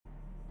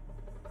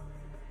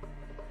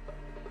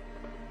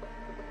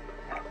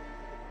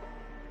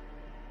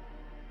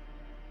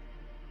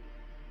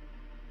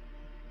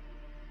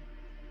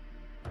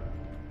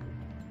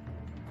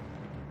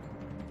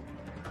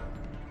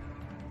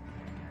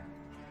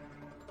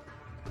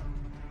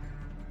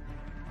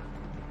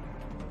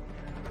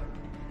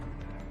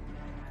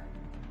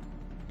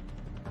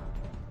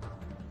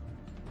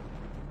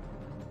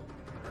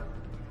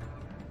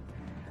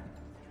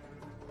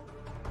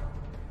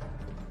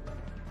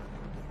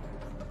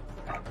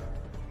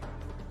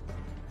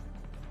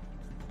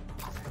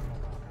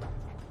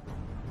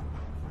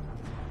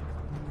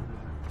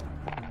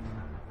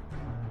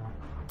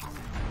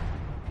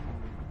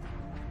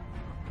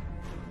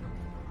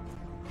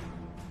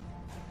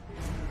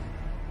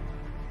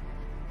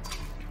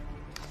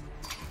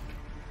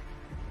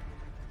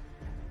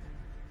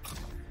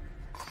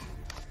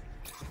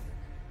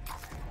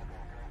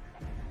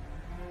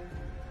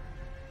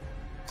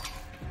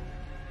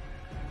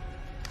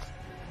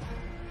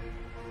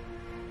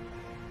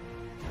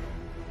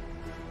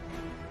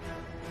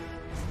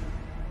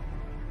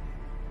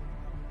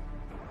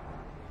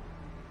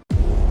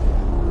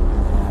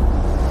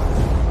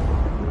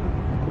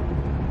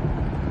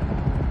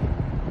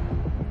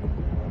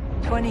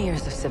20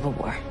 years of civil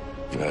war.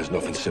 There's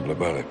nothing simple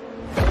about it.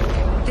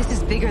 This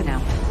is bigger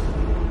now.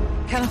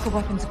 Chemical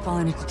weapons have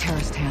fallen into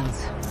terrorist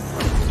hands.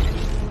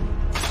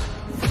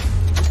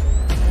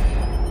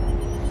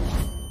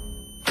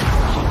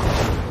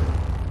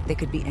 They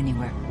could be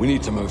anywhere. We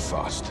need to move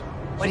fast.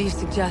 What do you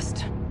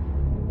suggest?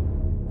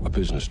 A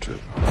business trip.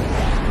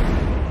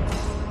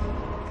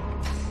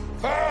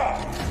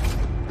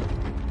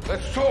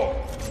 Let's talk!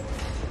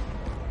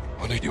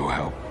 I need your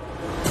help.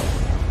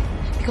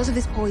 Because of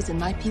this poison,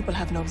 my people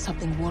have known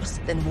something worse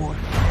than war.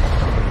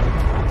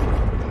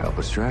 Help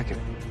us track it.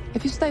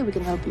 If you stay, we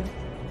can help you.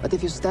 But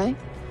if you stay,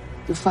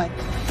 you fight.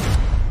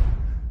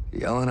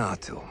 Yelling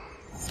out to him.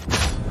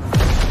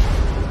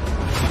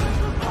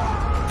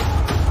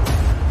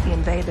 The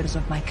invaders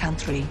of my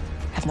country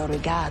have no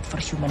regard for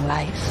human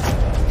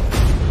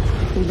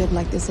life. We live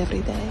like this every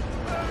day.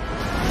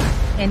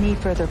 Any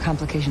further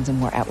complications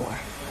and we're at war.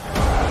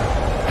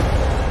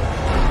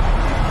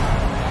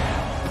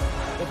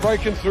 We're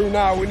breaking through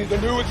now. We need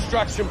a new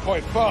extraction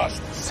point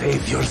fast.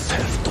 Save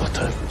yourself,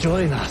 daughter.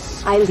 Join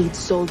us. I lead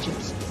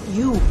soldiers.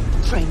 You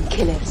train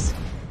killers.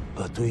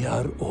 But we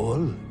are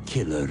all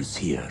killers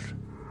here,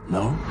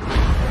 no?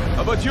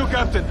 How about you,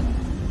 Captain?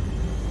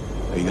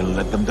 Are you gonna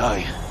let them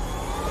die?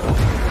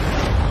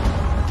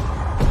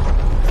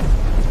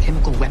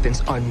 Chemical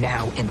weapons are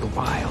now in the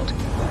wild.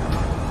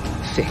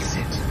 Fix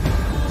it.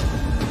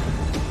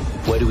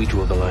 Where do we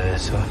draw the line,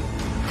 sir?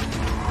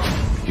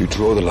 You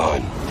draw the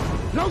line.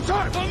 No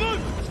time! Don't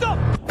move! Stop!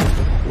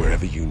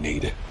 Wherever you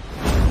need it.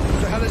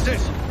 What the hell is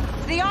this?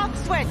 The off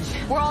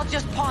switch! We're all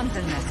just pawns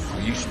in this.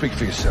 You speak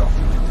for yourself.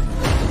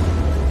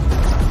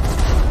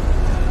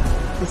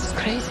 This is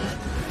crazy.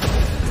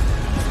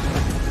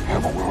 Yeah,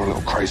 but we're a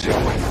little crazy,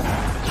 aren't we?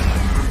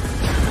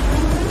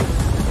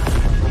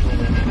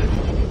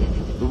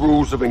 The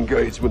rules of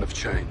engagement have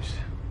changed.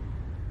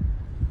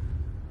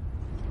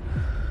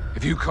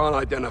 If you can't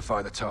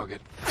identify the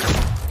target,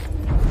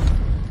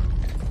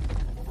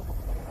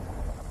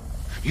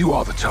 you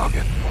are the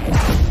target.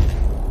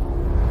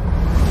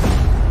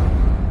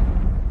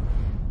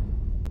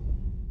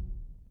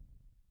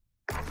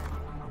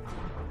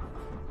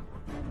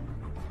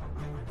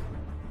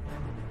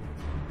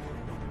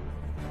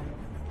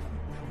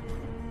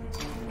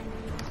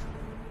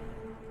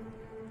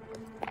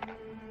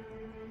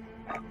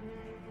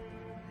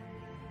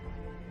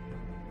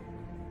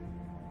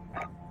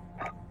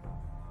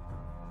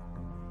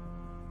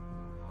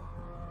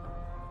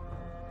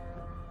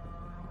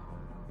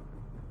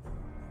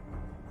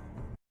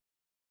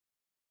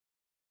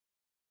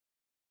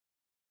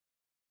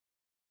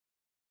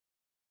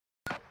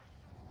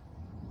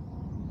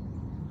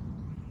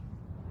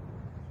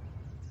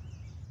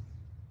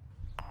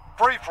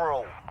 Free for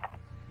all.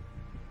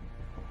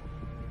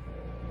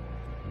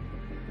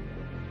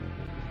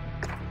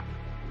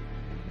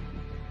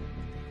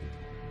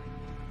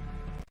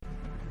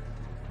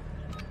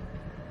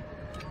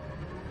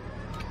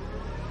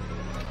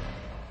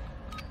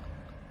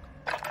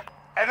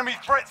 Enemy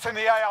threats in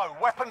the AO.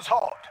 Weapons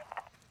hot.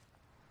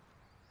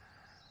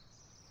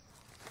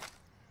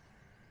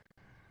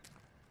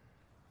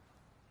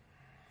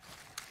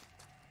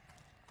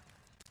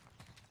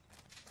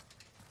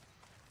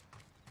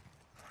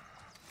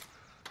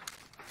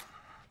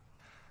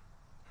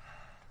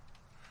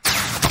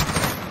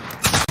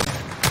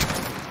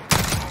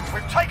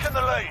 We've taken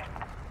the lead.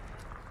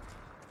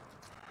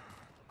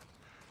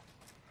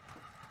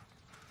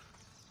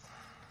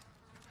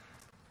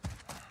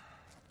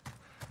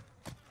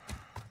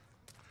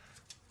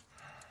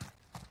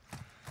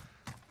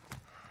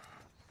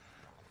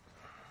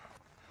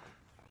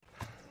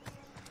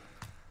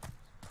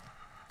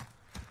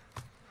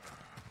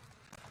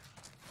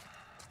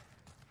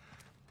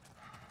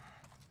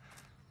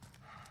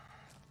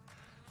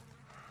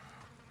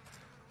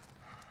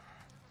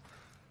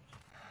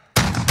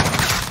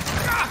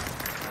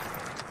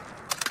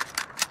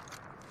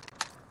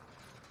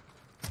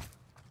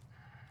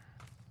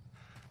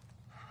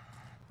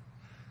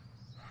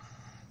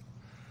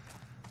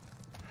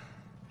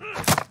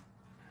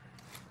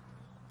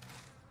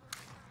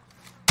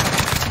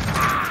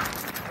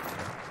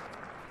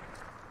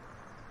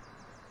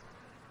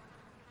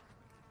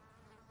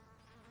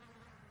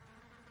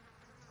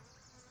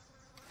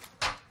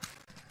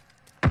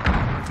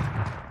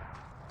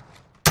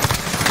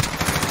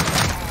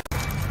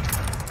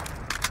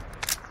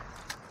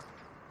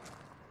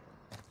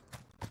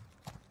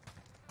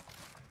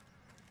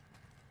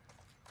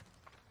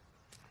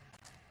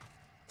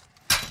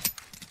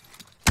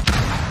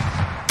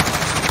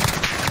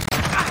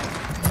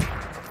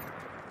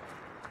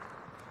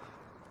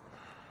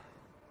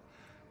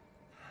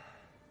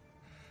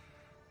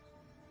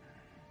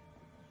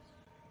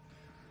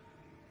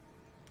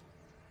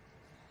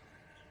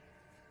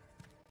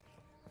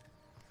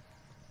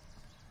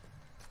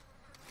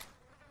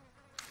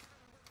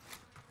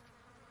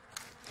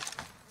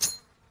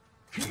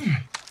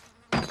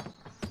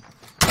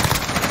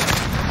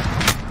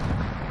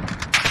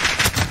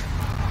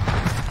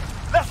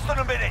 Less than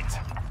a minute.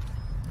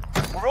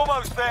 We're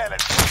almost there.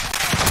 Let's...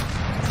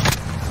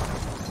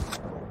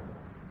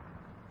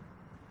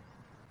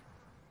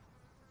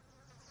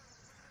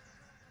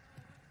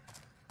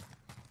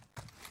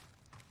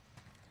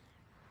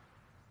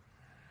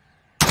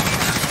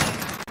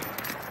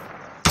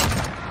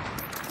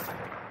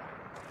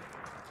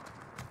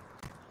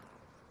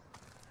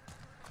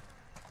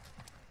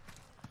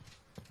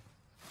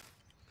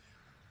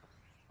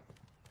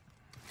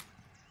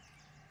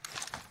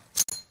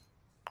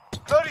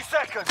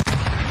 seconds.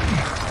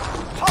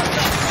 Time's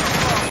up.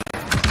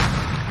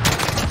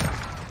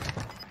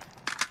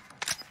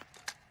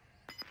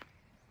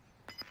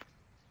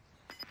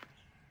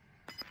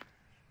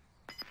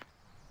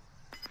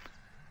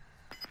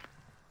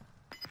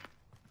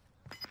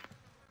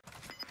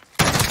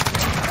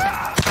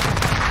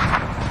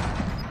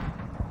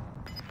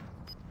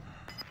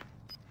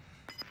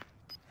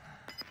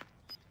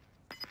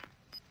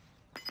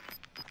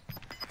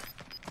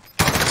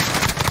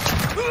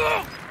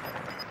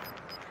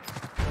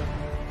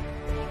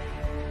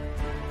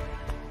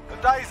 The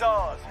day's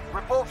ours.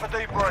 Report for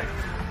debrief.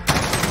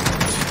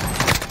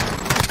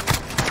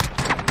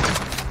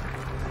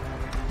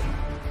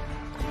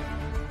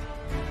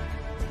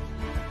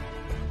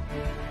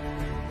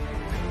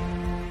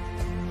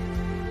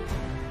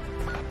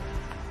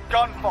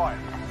 Gunfire.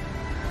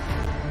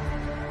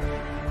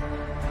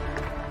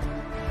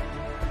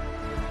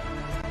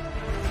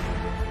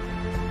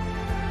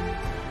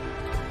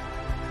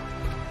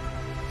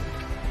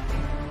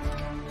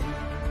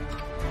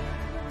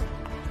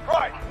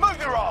 Right, move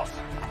your ass.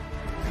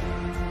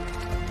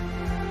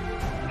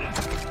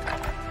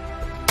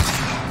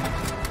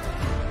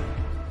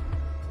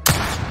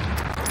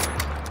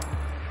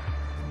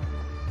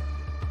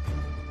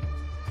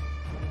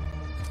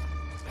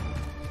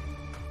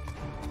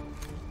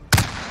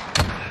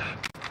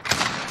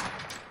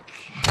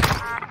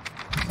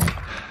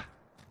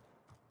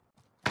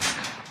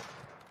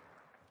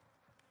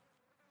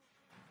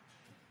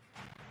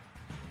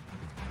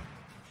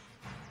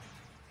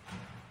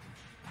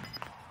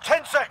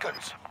 Ten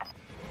seconds.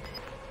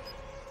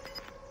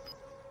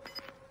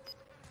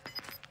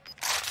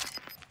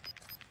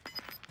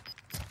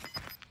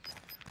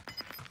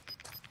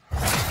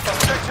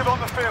 Objective on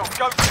the field.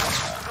 Go.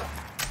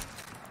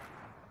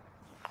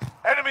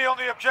 Enemy on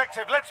the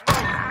objective. Let's move.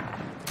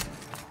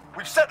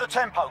 We've set the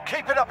tempo.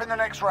 Keep it up in the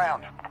next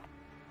round.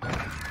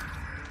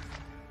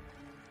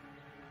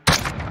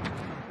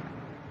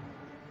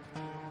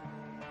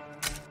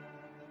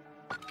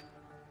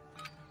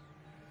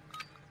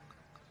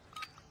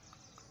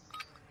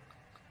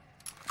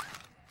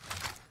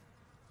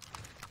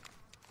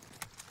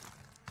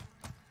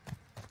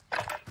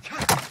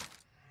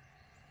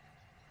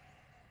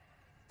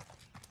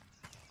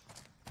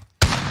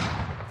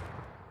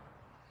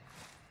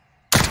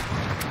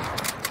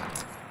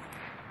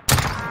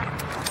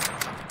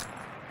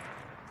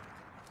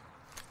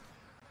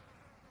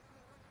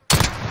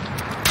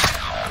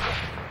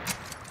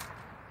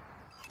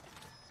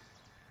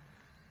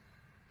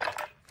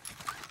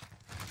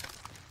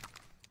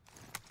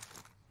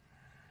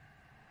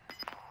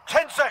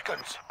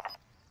 Seconds.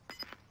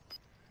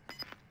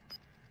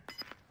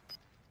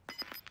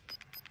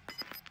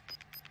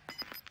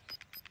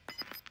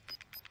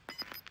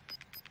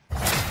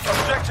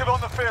 Objective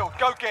on the field.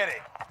 Go get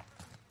it.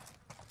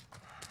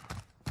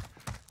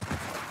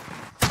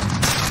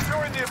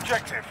 You're in the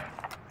objective.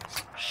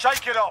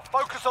 Shake it off.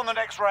 Focus on the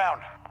next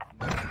round.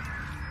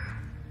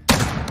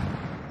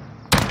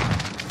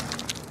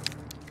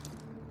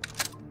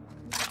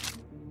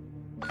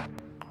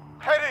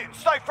 Head in.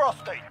 Stay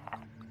frosty.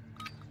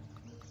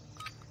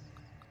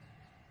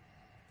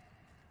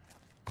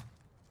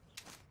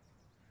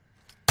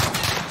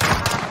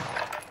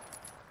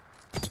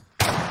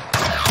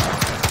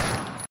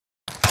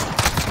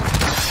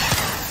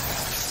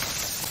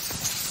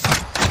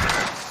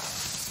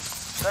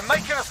 They're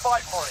making us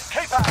fight for it.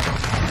 Keep at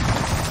it.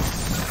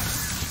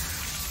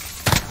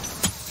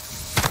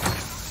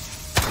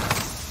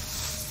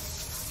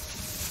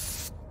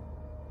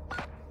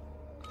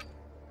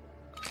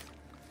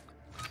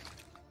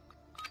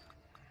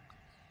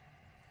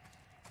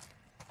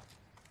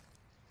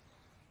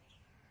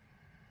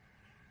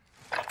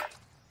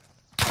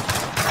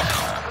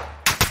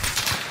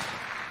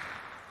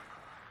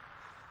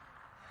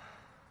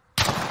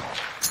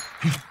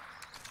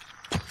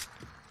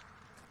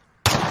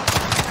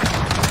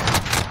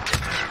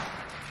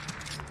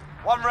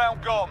 One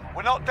round gone.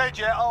 We're not dead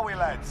yet, are we,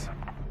 lads?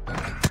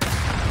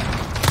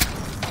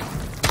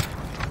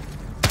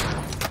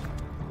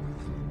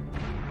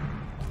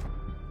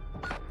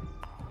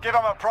 Give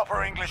them a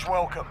proper English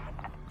welcome.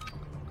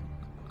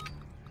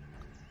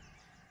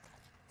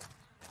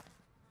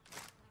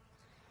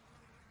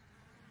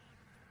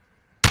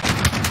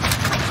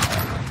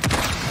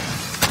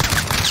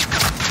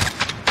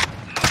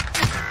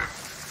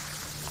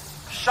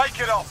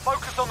 Shake it off.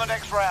 Focus on the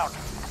next round.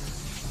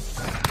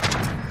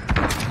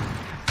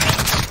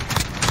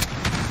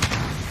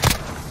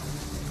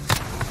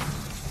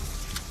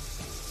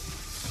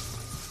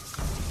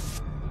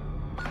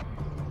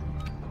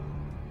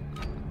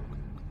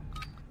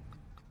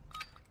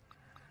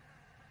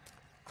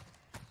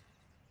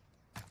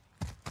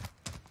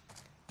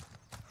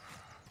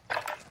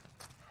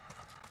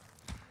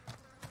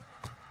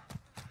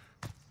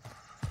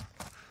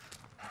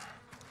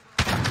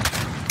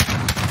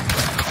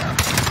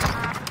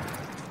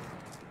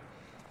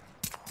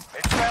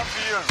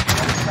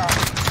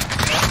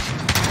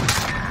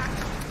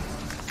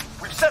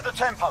 We've set the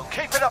tempo.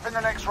 Keep it up in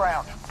the next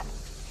round.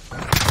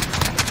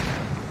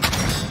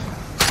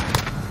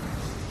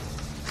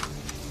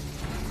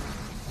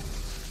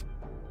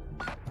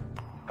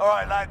 All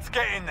right, lads,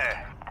 get in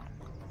there.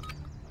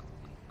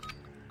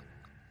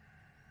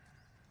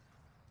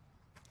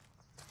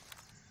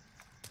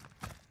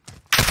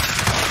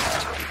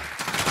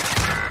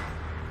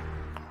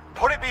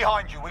 Put it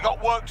behind you. We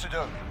got work to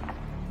do.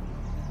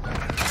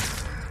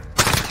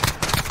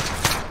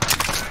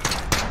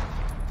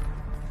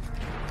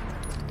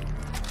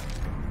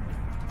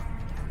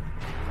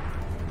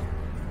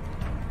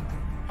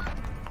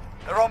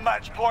 They're on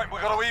match point.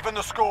 We've got to even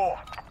the score.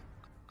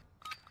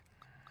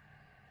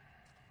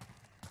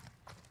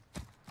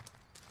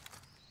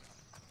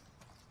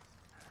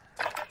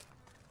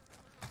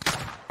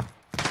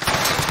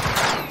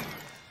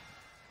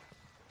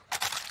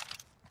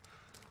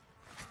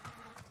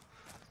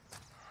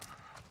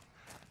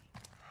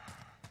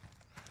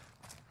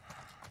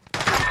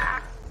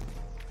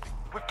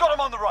 We've got them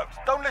on the ropes.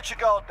 Don't let your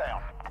guard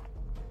down.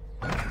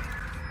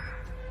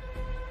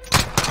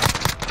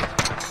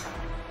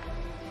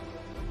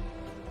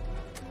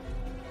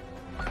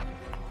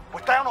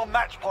 We're down on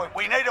match point.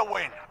 We need a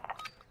win.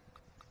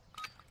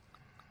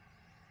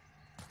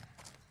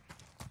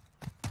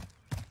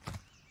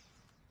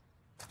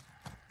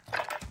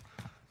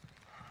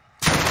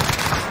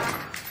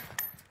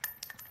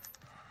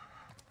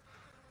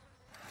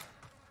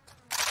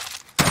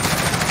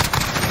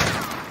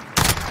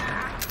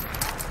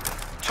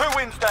 Two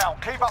wins down.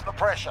 Keep up the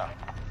pressure.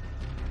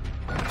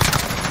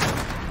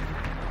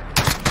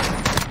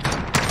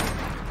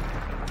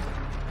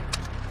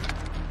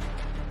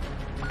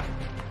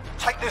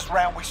 Take this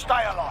round. We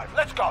stay alive.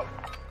 Let's go.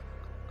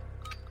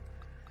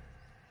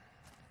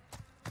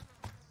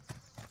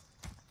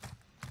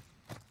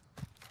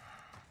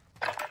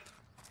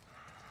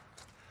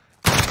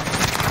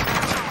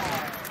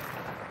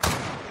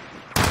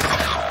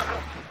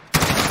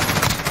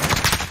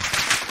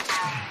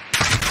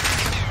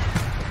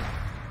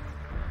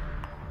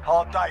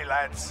 Hard day,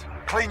 lads.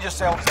 Clean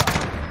yourselves up.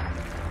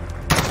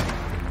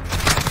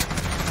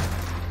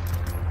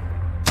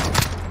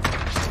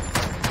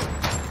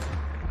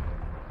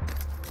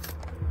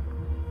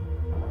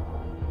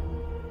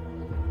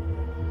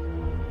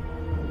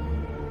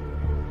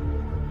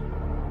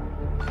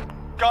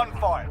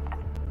 Gunfire.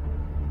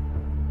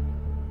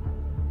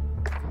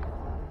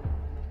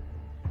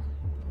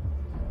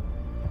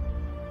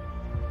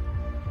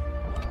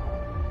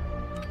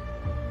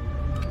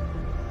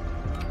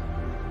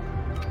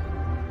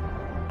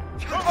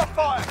 Cover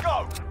fire,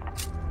 go!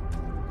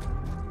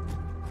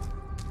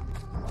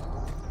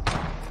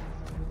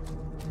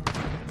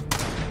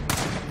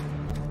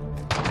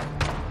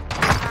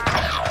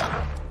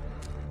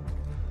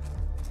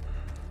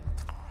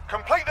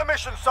 Complete the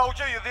mission,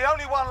 soldier. You're the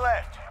only one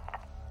left.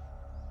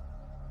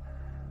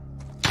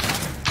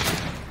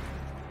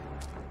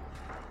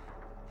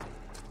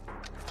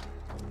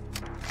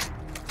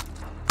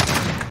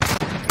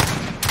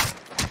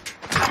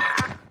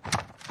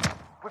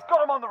 We've got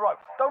them on the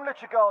ropes. Don't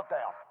let your guard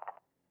down.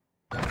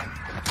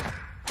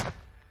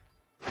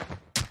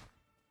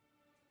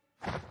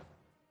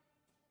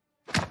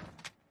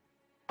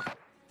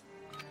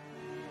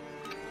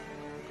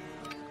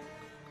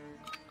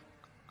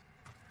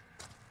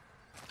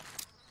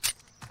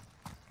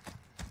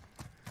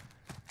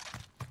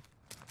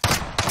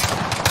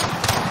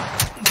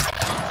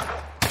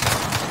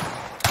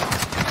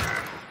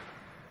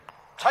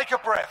 Take a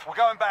breath. We're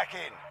going back in.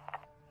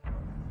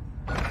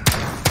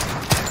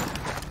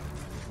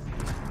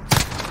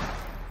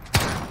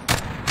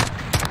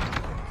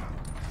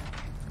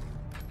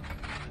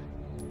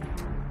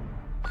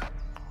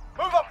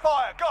 Move up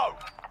fire, go!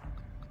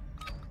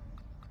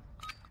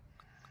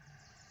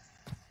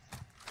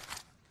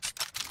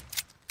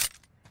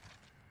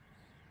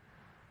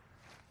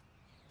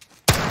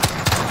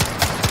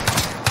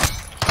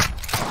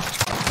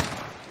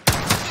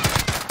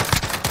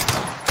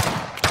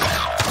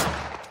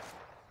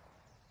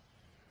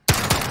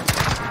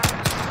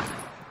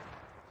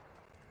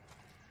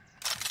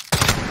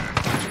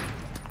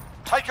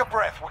 Take a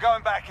breath, we're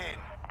going back in.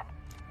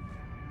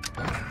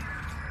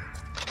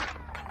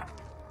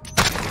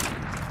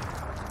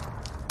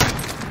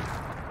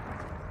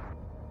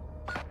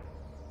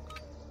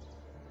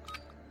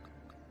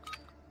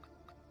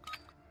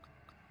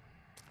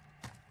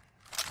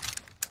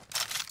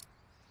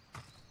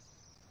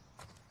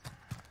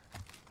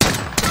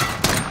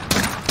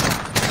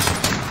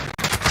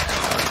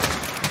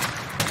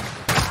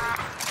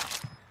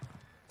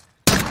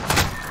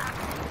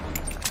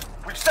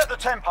 We've set the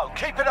tempo.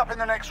 Keep it up in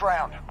the next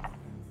round.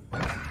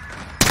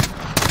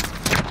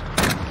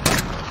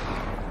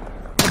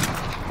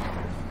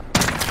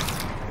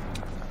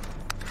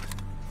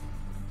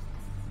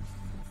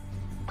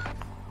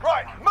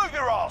 Right, move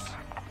your ass.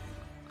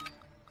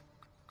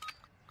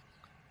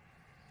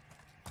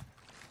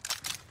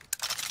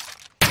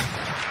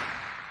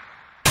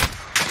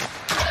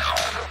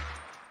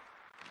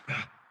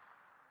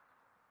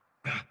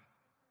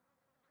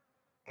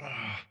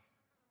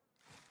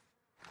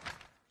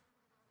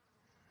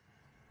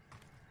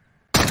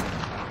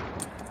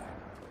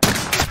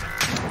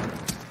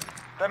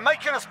 They're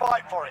making us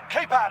fight for it.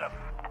 Keep at them.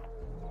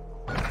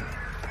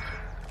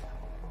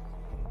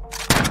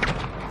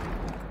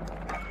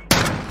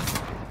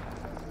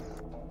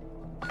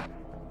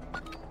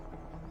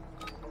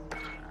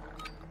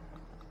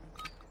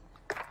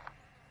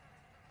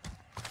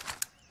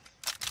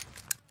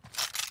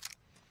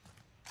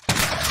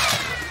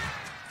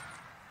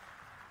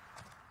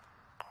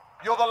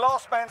 You're the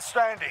last man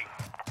standing.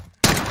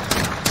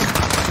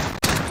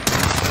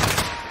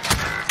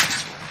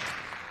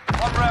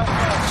 One round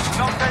left.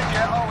 Not dead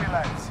yet, are we,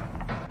 lads?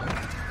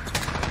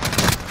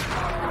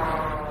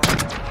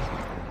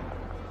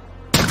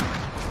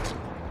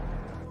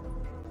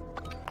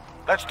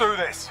 Let's do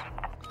this.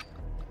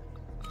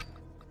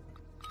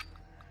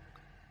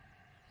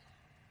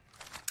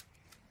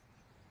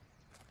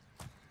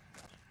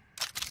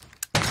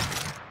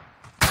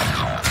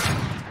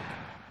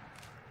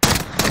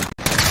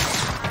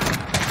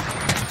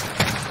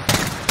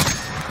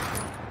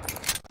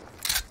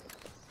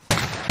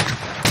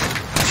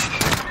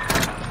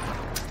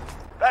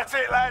 That's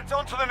it, lads.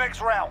 On to the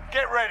next round.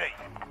 Get ready.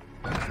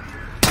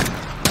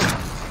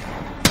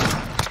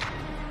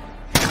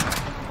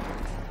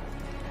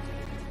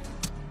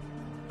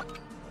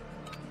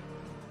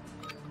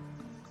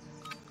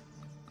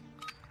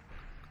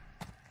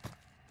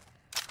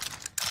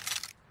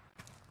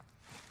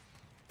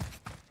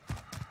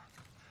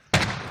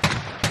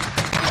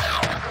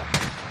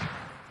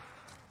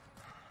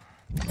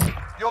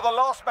 You're the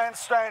last man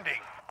standing.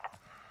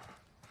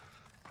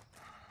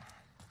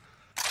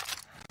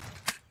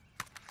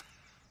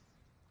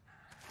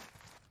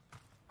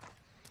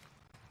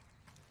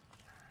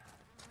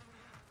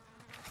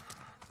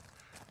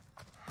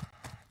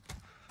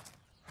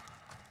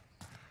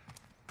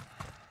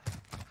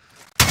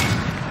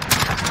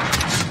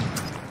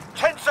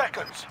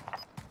 Seconds.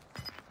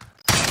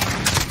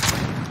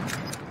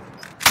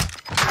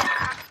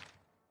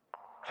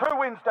 Two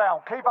wins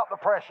down. Keep up the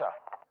pressure.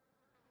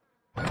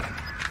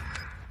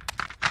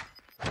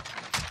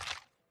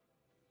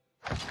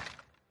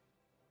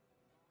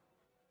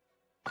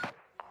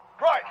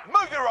 Right,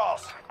 move your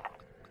ass.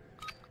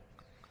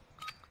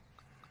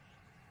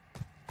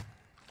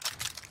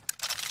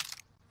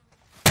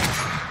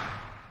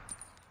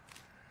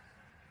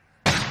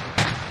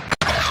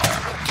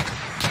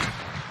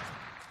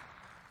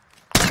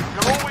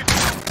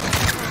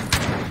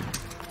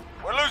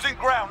 We're losing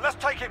ground. Let's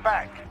take it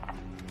back.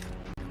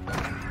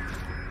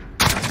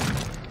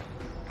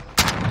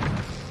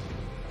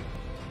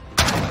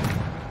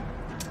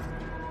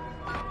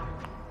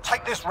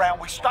 Take this round.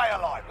 We stay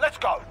alive. Let's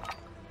go.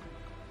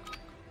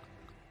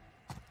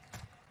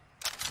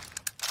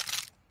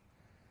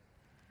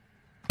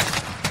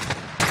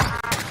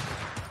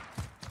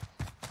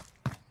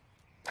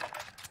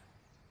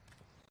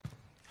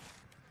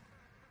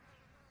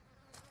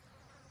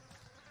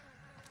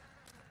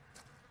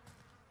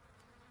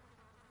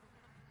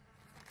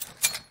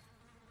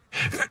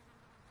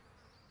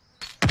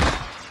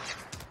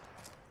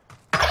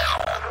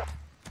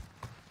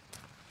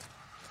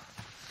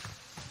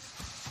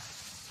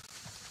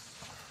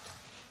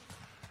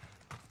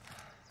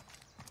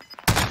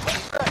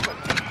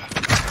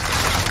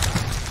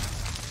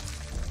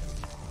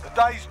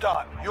 The day's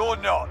done. You're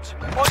not.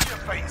 On your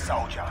feet,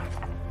 soldier.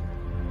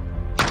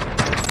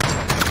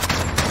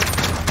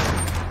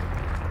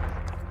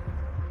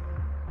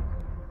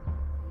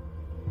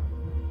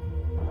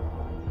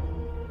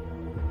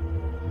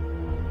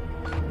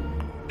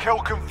 Kill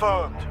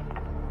confirmed.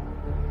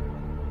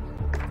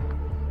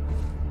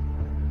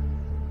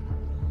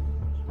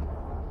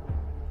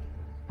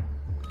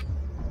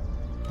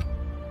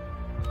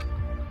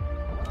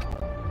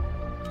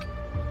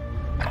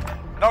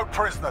 No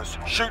prisoners.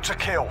 Shoot to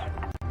kill.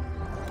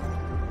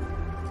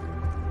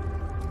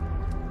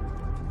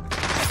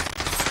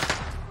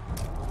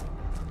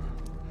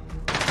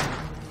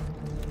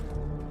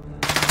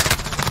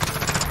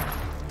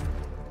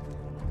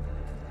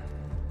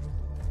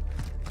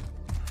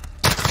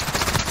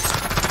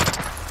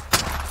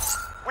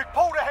 We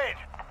pulled ahead.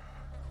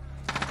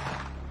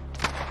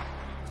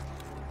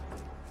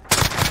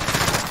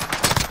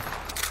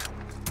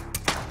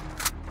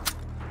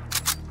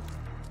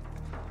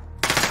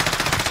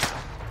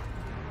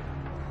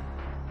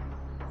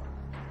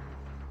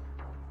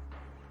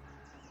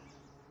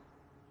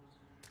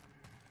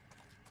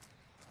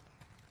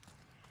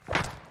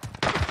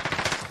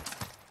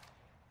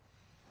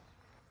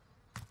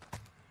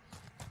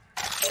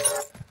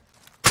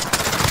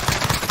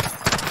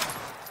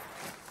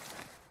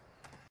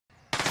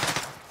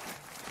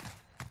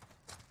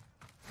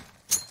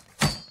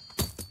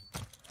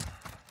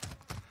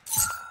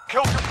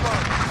 Kill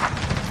confirmed.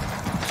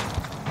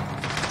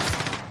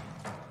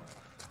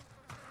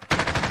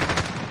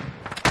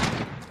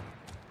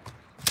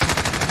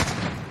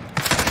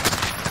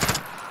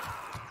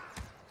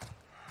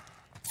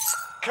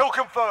 Kill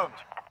confirmed.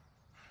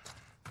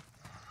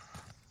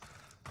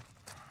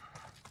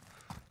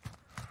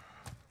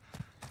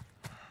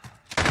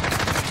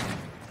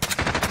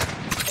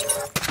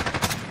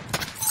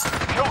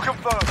 Kill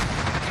confirmed.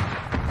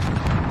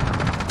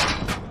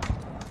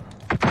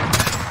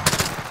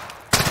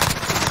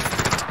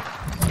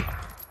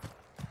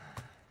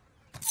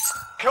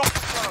 Kill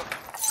confirmed.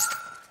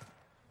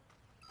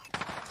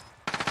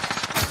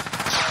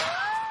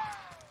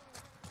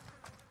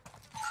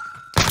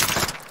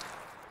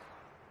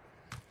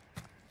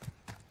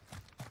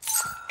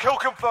 Kill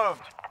confirmed.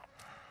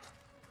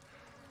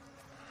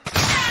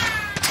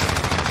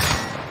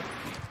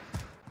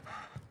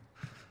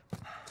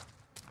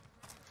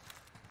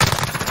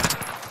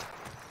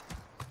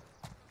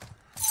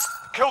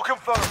 Kill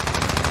confirmed.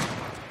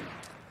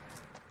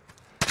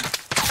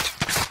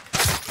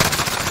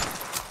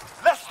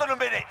 Less than a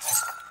minute.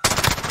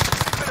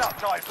 Keep it up,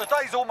 guys. The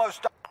day's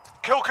almost done.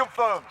 Kill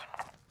confirmed.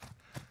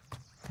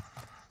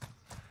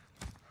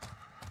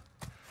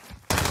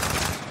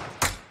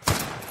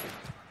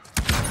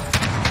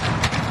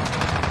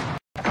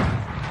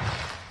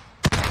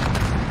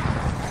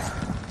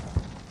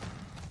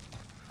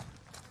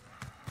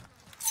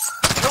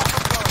 Kill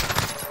confirmed.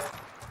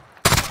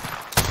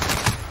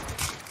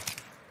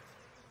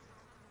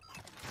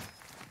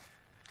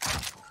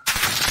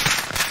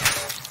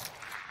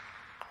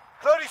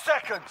 30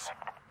 seconds.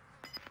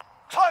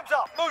 Time's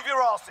up. Move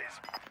your asses.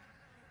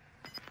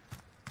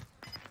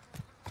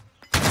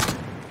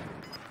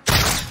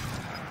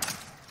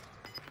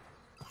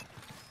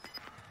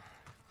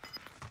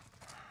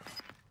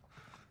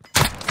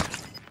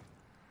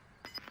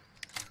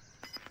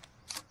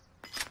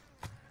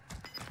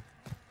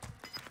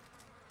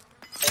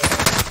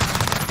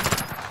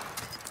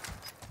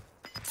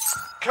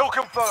 Kill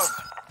confirmed.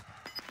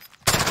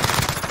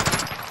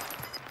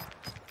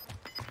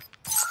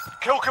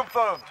 Kill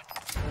confirmed.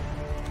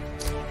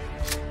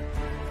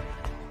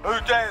 Who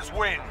dares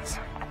wins.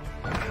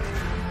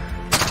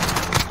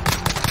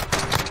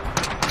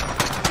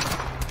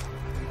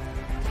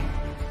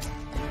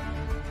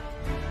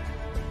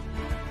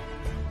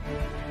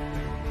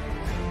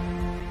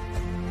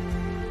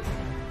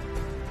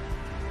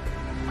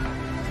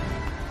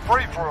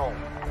 Free for all.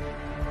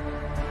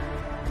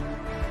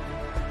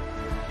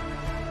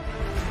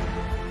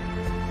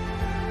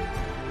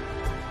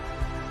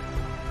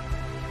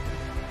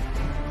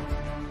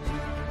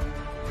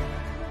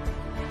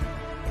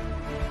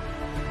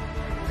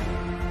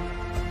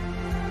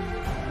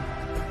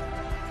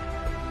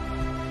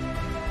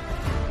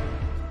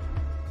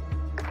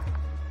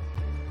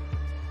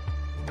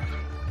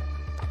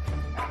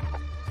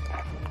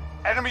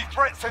 Enemy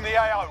threats in the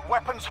AO.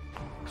 Weapons.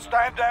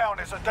 Stand down.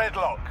 It's a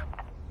deadlock.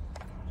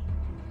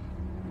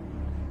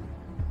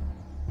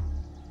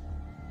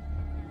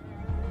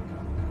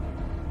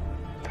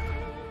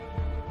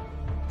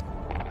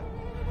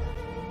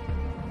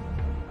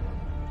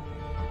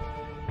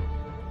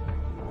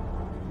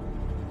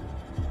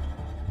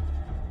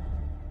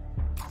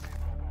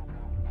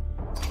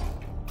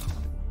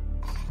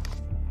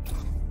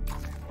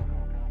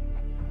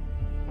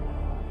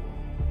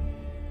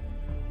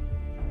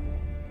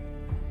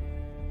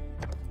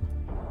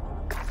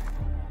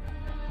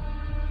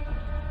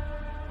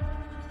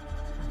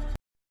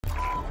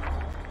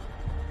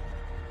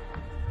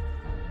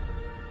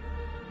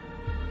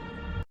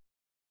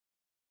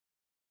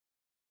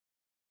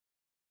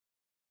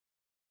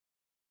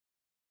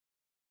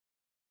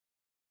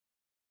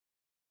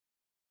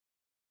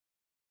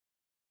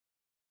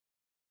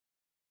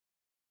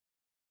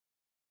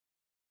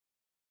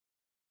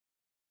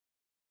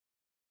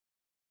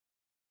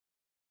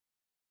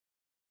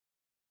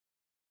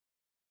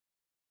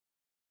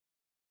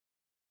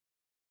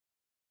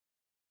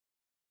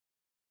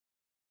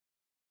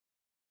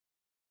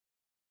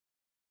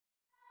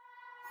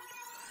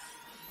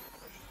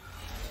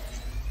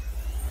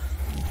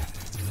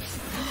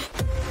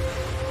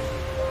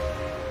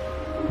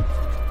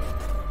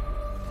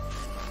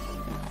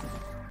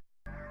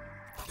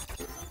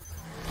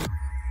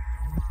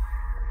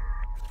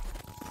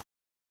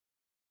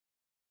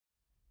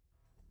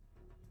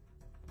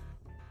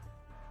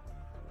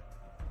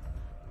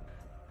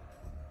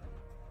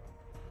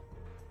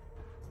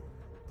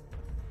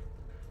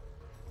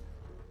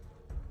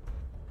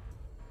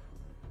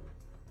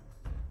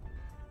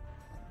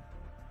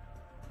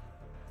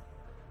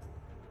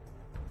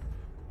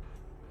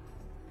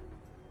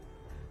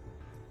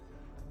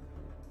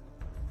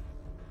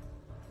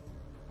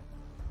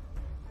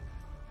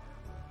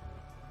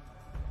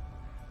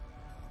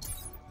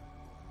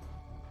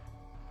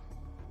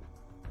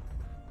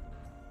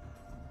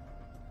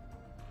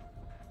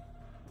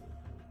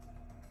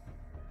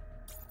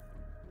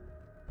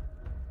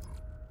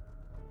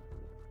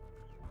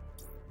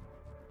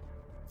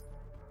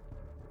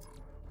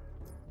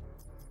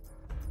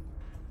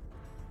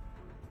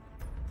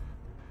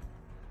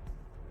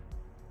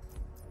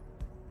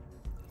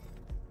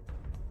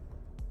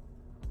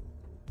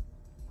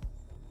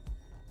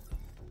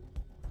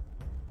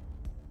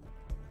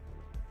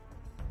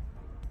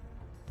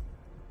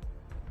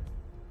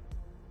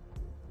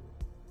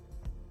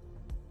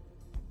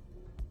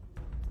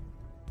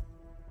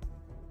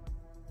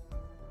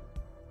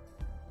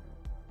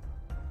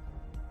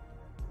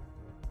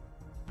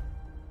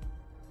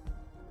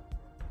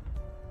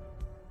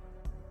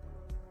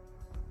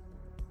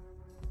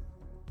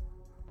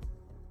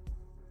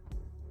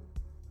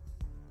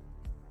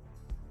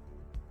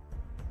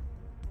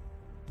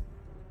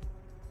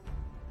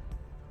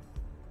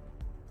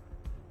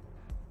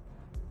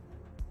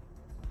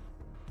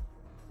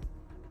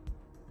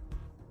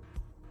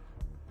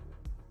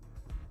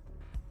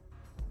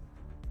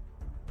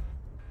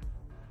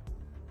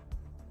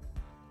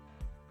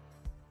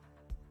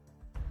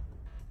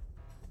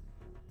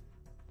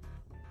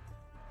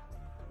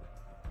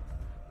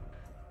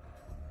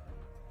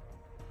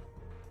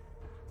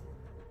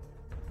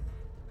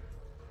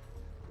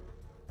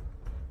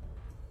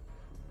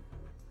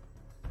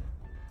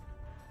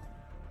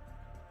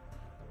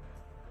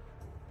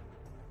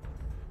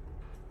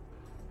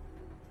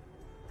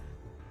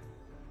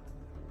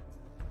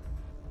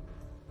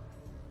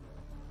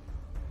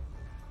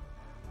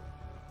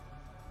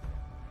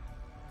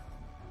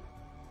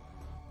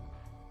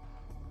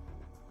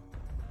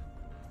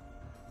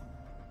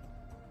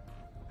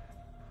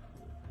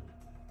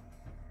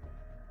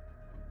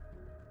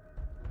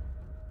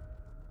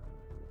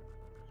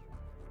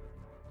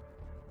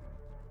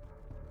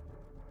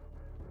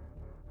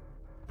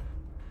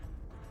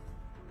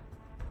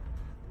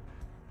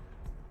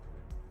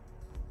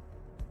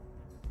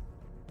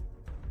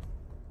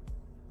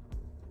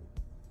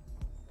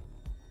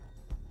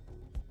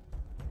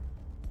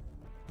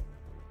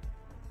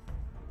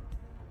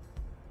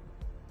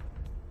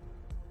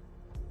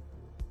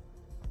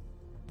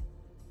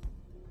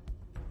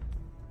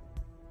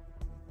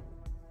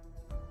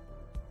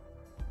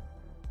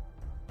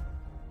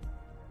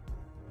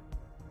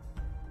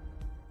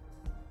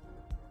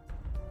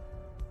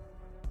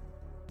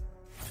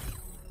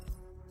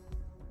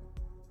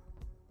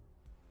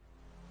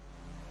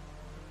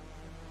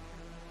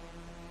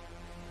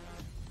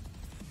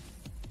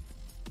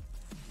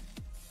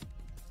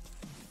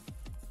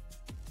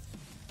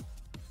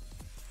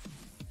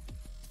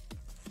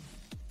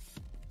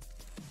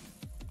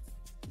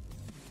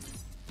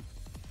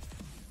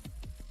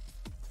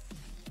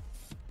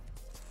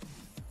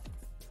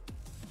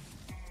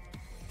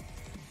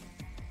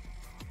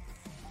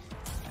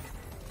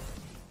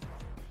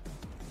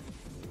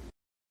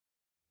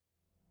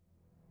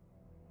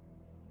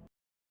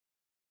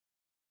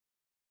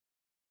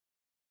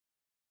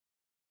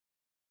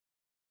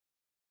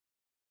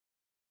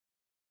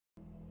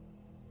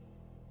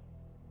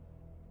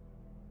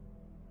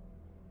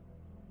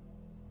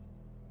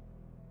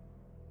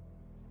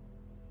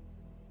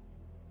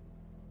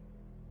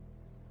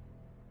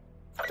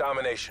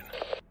 Domination.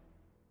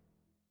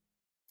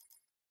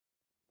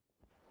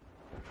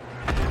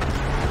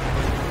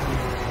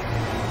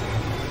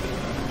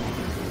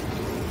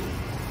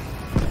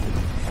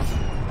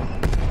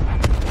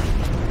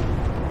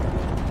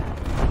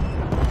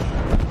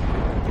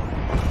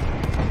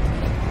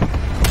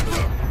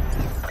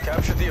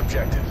 Capture the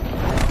objective.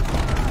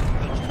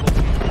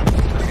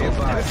 Be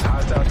advised,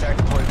 hostile attack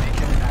deploy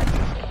beacon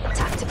active.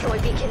 Attack deploy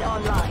beacon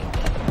online.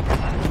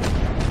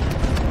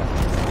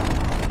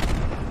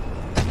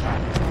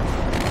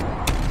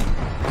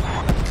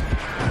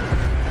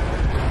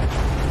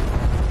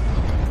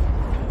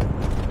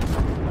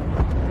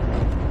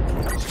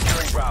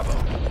 Securing Bravo.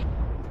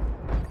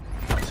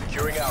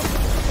 Securing Alpha.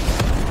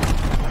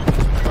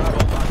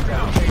 Bravo locked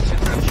down. Location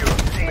secure.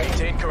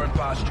 Maintain current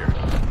posture.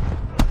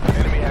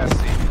 Enemy has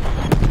C.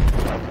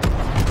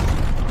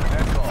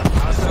 Net call.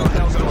 Hostile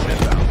Hellstorm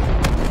inbound.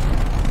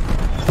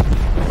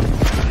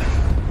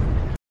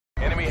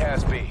 Enemy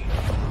has B.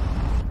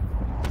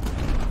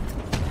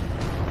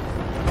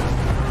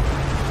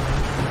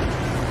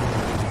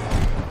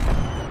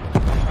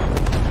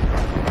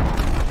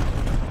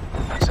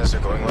 Sensor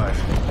going live.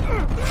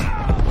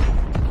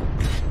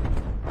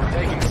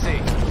 Taking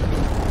C.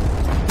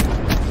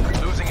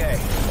 Losing A.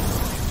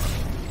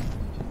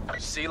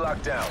 C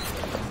locked down.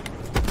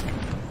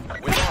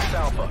 We lost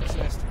Alpha.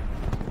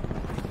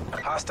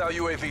 Hostile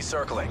UAV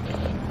circling.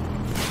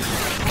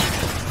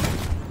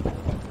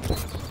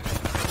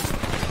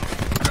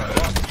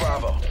 Lost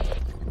Bravo.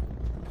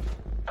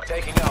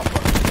 Taking Alpha.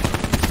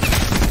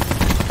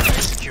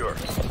 Secure.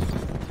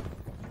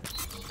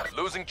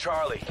 Losing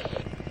Charlie.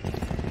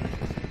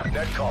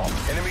 Net call.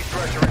 Enemy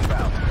threat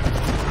inbound.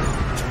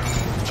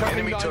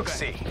 Enemy took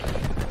C.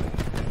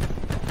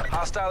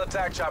 Hostile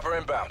attack chopper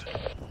inbound.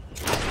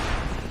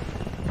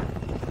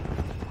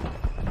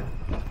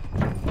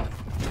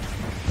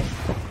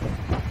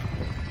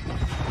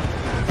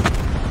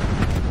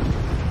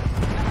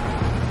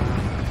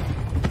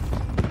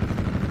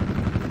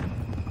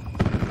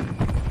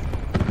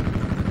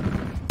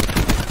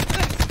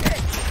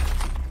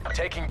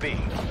 Taking B.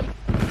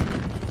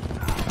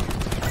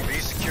 B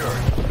secure.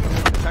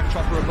 Attack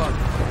chopper above.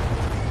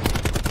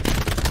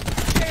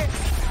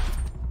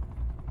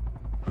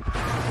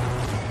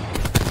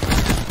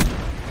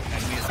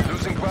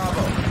 Losing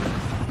Bravo.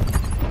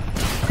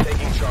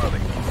 Taking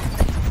Charlie.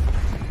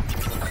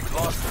 We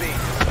lost B.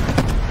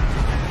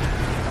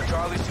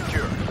 Charlie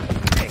secure.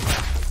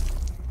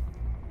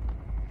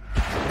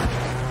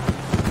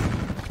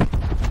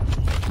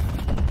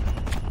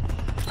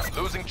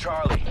 Losing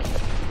Charlie.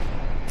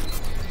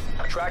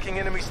 Tracking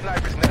enemy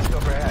sniper's nest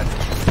overhead.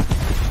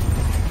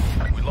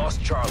 We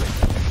lost Charlie.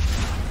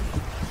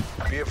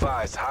 Be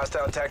advised,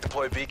 hostile attack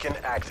deploy beacon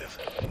active.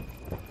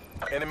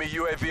 Enemy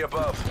UAV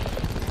above.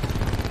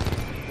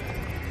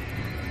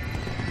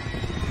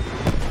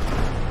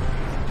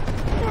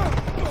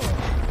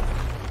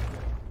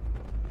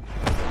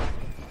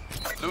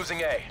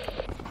 Losing A.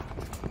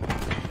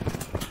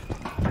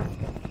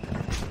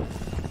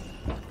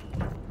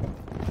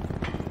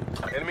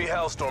 Enemy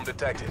Hellstorm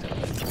detected.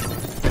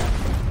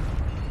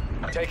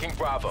 Taking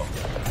Bravo.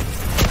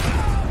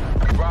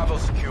 Bravo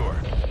secure.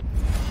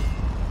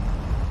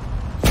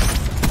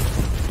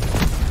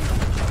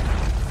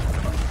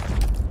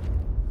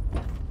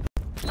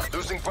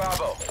 Losing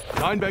Bravo.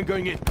 9-bang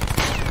going in.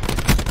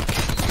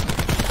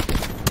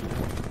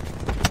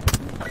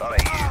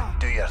 Alright, you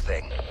do your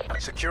thing.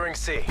 Securing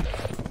C.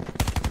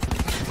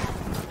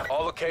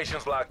 All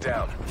locations locked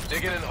down.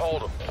 Dig in and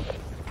hold them.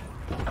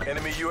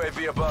 Enemy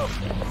UAV above.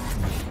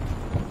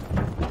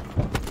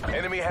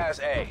 Enemy has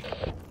A.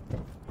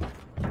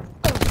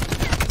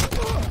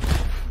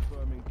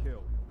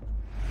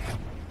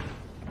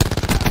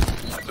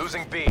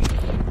 Losing B.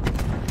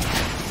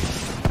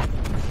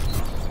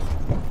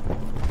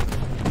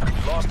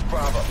 Lost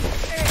Bravo.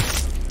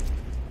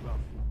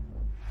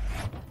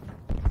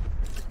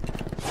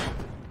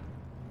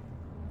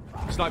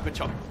 Sniper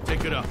chop.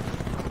 Take it up.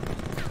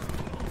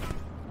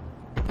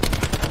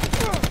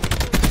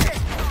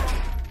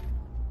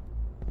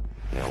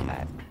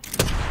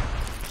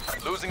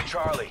 Losing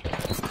Charlie.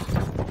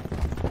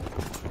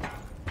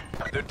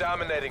 They're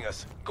dominating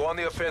us. Go on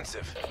the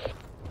offensive.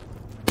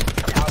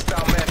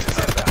 Hostile Mantis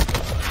inbound.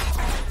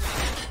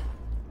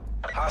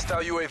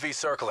 Hostile UAV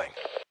circling.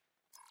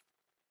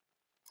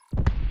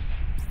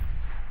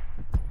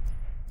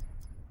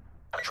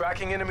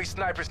 Tracking enemy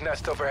sniper's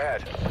nest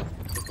overhead.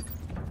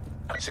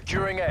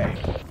 Securing A.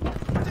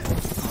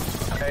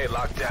 A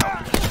locked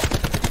down.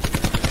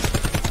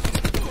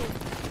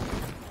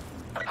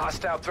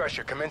 Hostile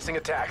Thresher commencing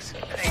attacks.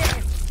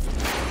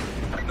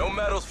 No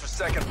medals for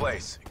second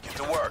place. Get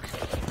to work.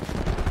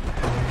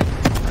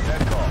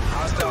 Net call.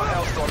 Hostile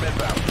Hellstorm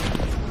inbound.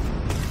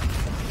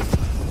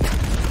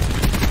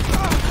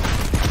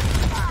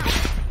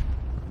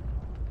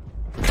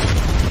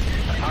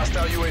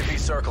 Hostile UAV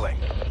circling.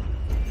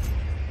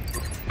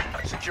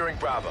 Securing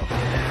Bravo.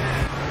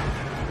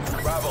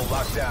 Bravo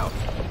locked down.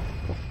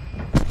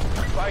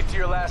 Fight to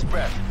your last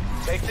breath.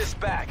 Take this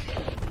back.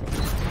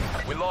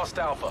 We lost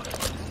Alpha.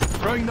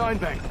 Throwing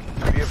 9-bang.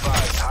 Be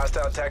advised,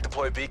 hostile attack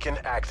deploy beacon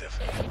active.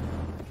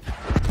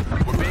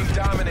 We're being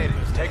dominated.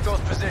 Take those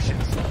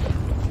positions.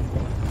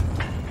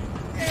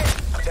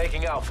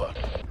 Taking Alpha.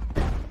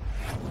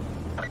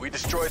 We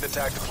destroyed the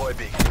attack deploy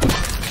beacon.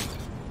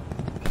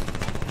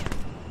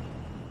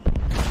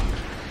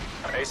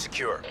 A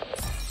secure.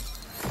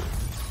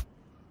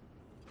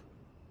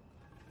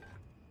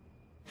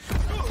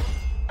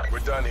 We're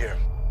done here.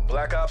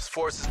 Black Ops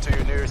forces to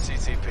your nearest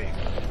CCP.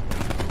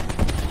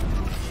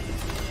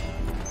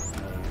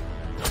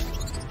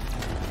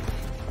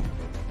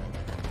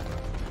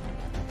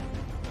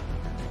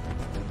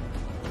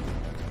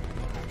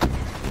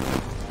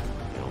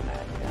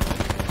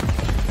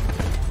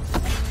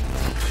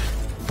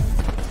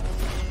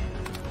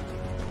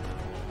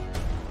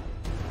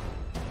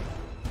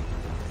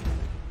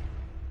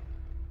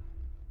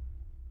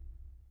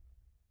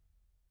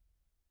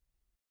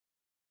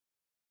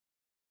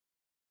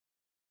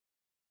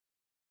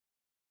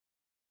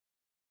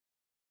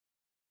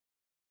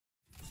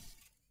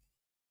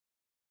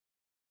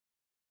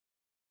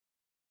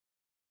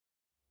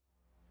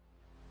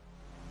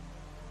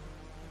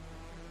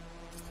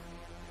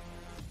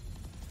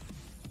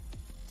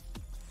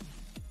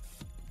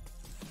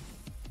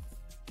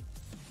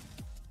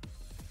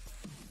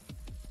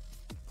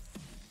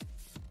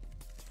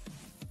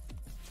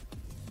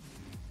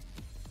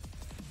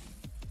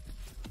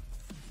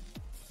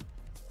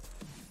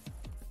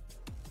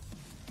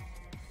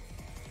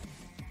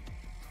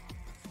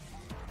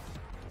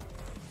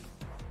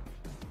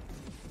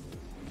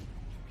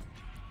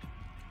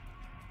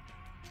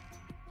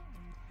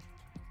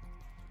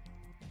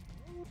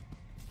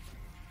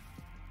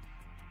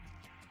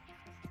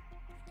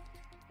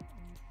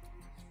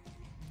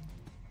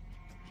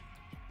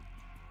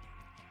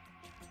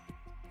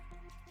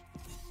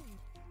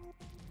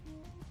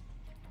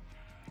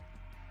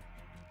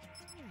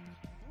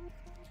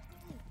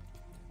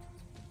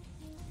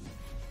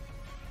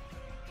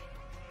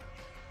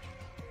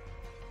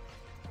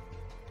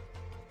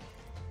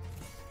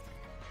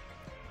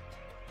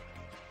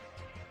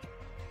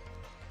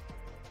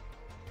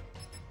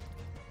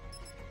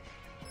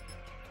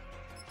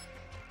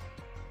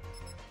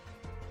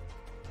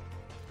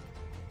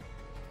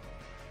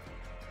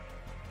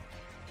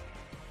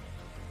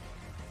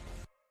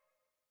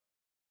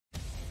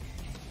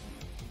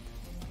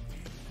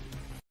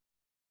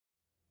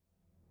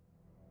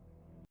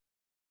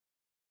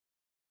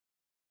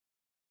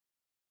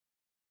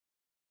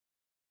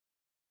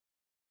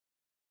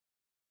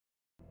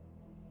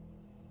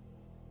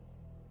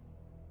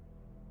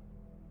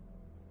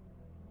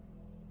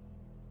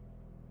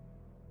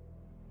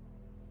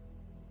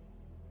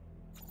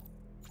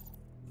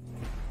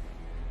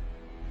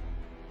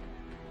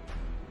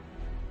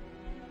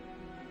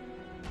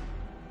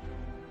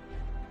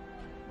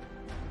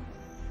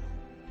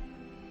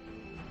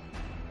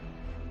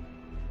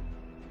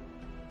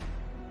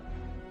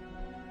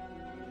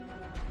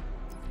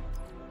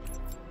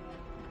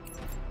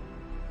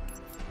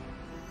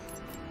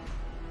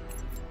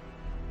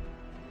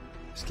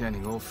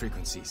 Scanning all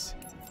frequencies.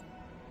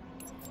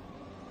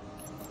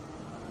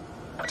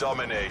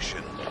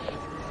 Domination.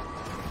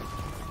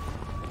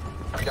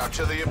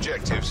 Capture the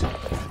objectives.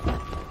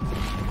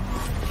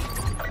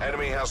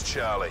 Enemy has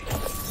Charlie.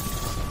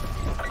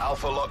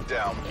 Alpha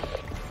lockdown.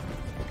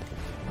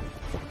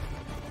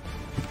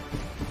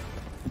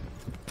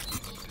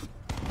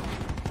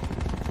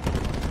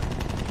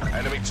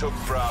 Enemy took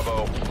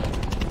Bravo.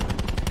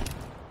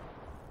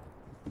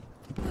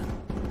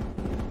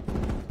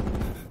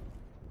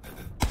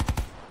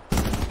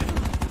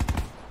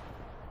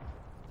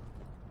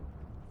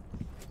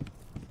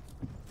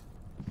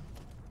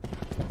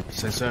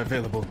 Sensor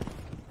available.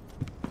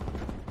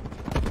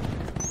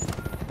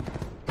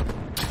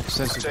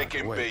 Sensor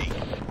taking away. B.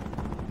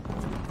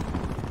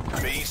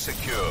 B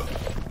secure.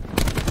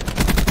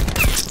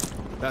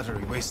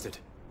 Battery wasted.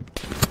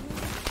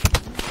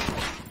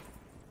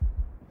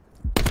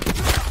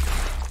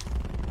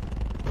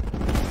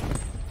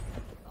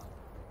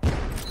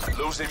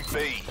 Losing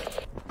B.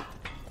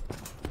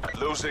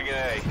 Losing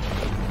A.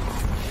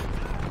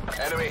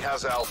 Enemy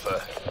has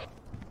Alpha.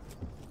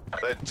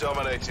 They're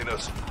dominating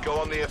us. Go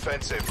on the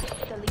offensive.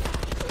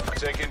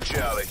 Taking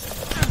Charlie.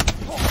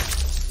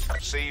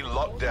 C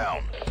locked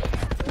down.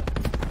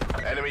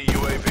 Enemy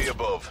UAV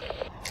above.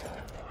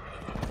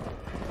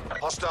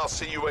 Hostile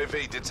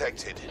CUAV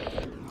detected.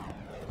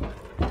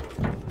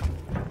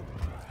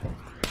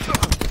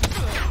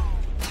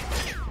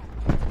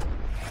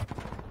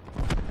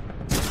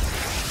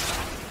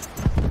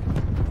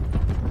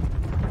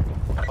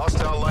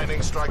 Hostile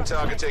lightning strike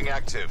targeting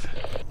active.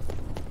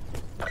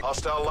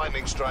 Hostile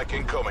lightning strike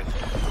incoming.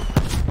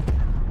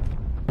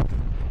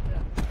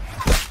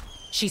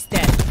 She's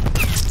dead.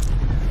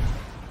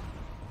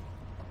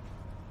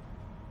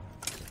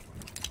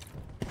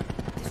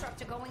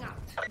 Disruptor going out.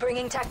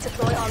 Bringing tech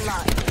deploy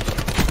online.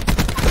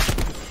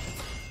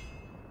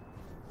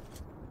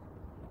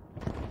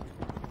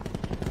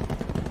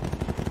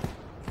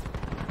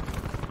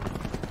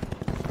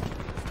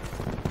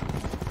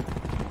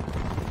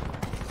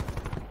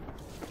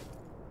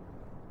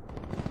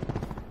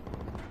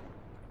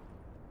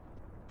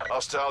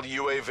 Hostile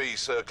UAV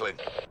circling.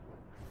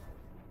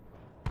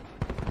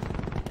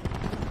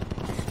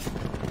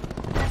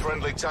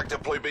 Friendly TAC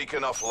deploy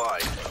beacon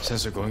offline.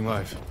 Sensor going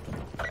live.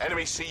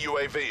 Enemy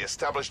CUAV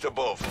established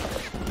above.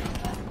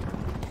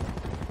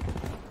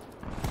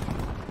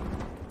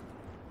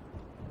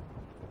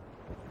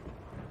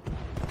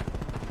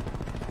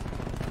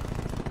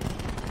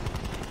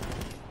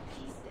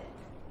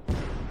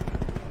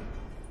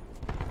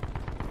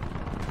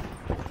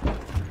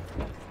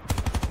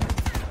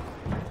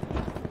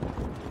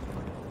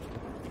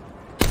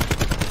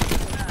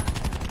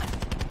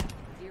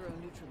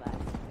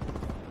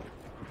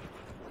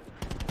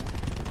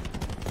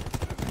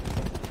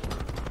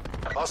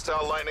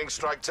 Hostile lightning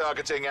strike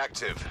targeting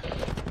active.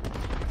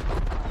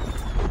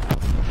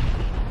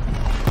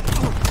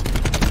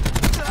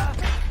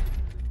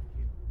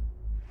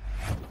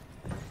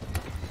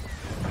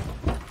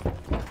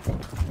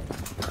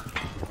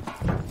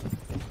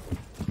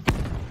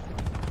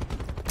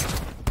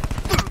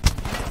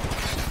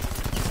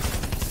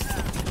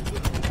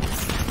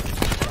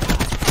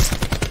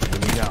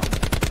 Moving down.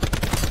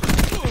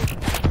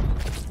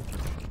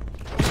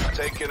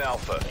 Taking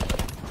Alpha.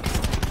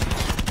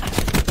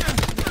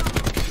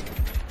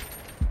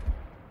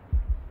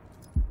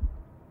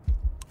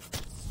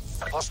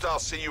 Hostile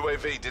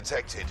CUAV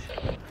detected.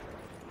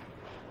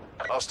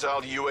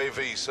 Hostile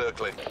UAV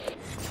circling.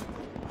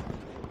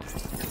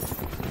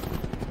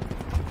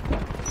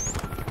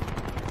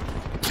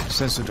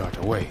 Sensor dart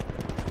away.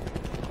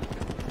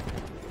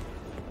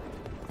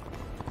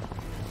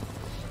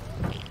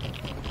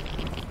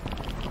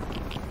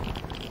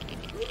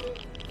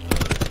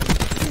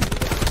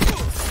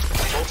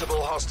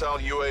 Multiple hostile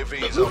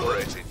UAVs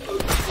operating.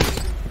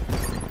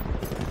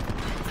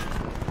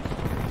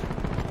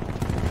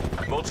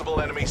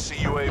 Multiple enemy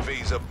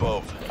CUAVs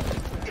above.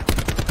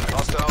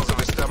 Hostiles have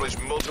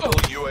established multiple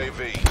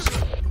UAVs.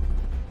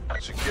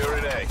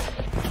 Securing A.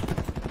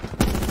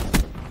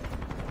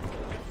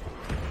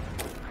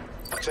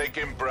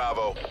 Taking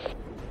Bravo.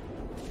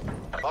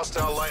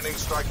 Hostile lightning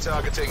strike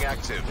targeting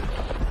active.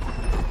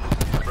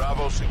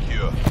 Bravo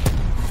secure.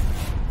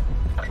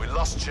 We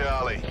lost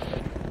Charlie.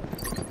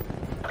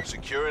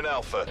 Securing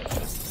Alpha.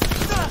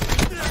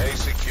 A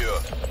secure.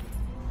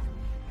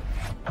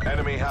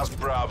 Enemy has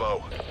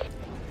Bravo.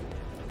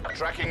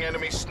 Tracking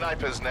enemy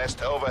sniper's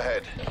nest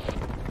overhead.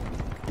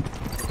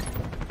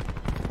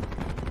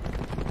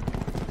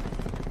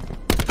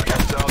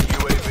 Hostile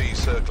UAV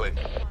circling.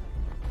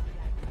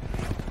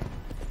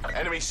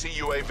 Enemy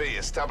CUAV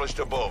established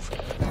above.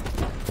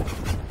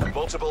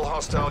 Multiple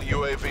hostile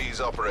UAVs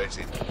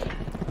operating.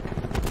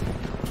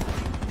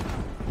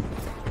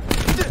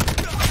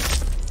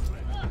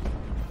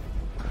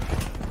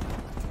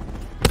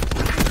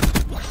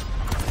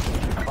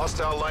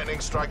 Hostile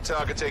lightning strike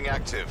targeting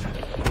active.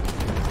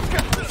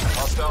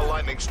 Hostile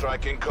lightning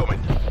strike incoming.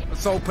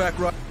 Assault pack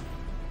right.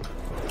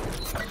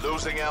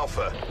 Losing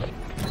Alpha.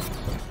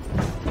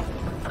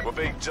 We're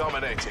being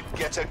dominated.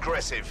 Get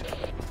aggressive.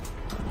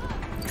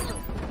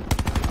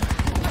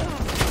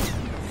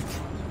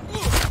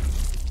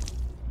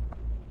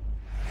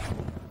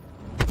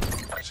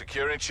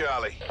 Securing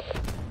Charlie.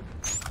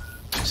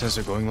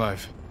 Sensor going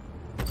live.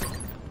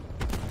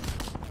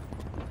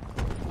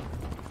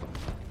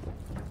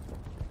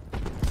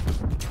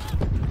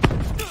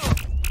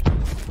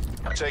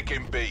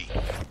 Taking B.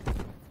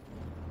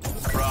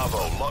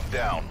 Bravo, locked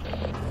down.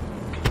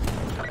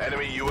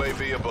 Enemy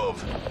UAV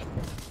above.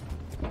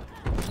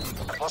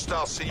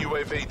 Hostile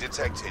CUAV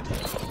detected.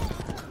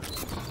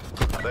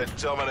 They're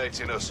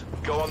dominating us.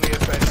 Go on the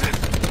offensive.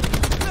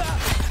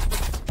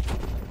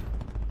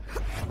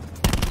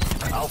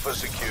 Alpha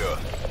secure.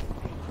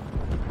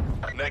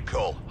 Net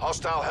call.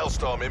 Hostile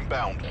Hellstorm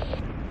inbound.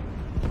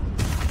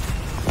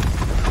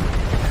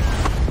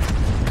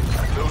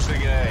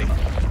 Losing A.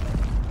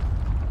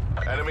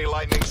 Enemy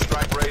lightning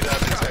strike radar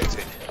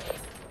detected.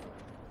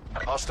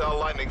 Hostile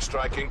lightning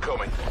strike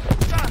incoming.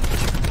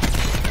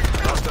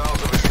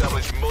 Hostiles have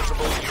established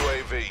multiple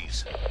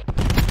UAVs.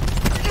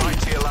 Fight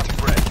to your last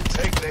breath.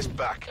 Take this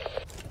back.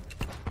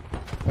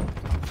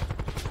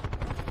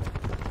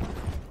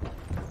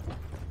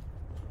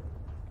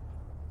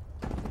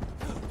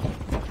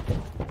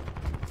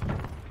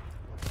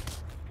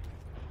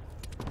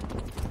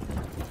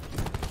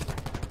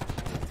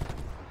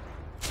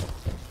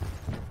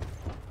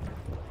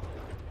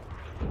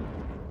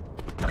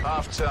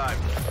 Half time.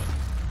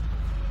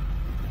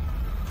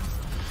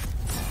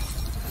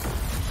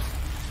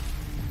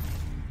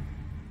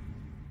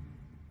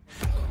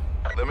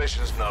 The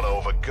mission's not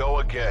over. Go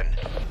again.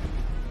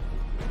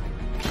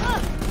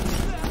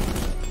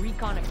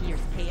 Recon appears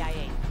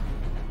KIA.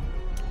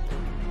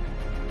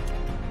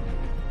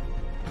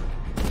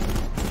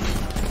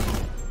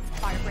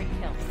 Firebreak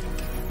kills.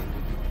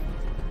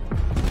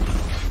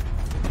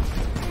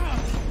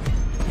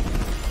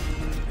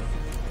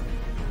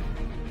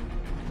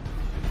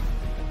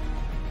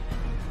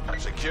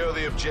 Secure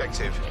the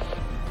objective.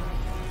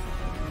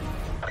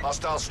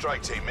 Hostile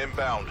strike team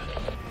inbound.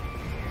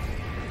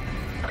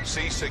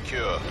 C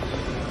secure.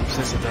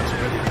 Sensor dart's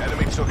ready.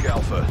 Enemy took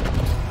Alpha.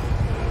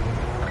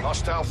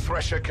 Hostile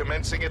Thresher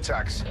commencing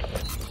attacks.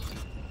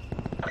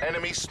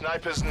 Enemy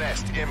Sniper's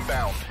Nest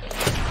inbound.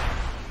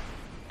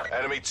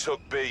 Enemy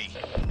took B.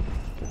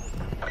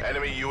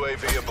 Enemy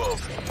UAV above.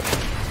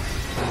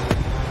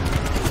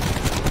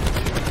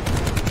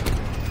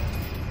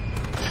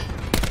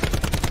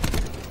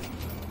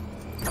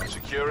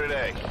 Securing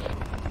A.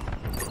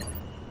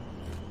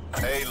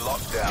 A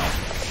locked down.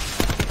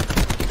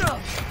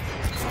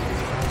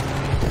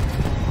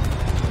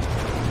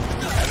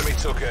 Enemy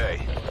took A.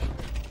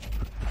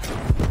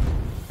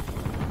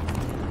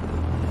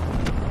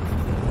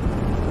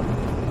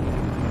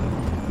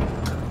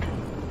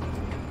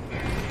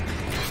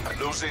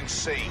 Losing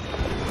C.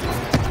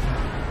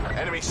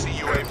 Enemy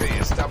CUAV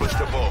established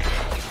above.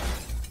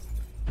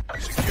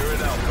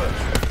 Securing Alpha.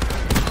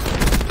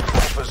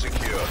 Alpha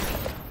secure.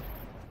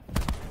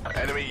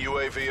 Enemy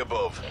UAV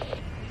above.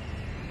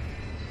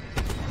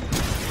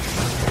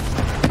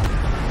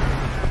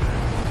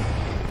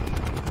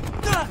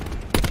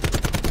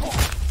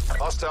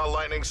 Hostile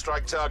lightning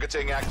strike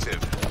targeting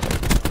active.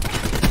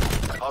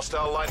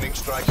 Hostile lightning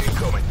strike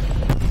incoming.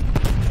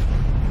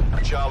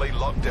 Charlie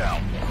locked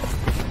down.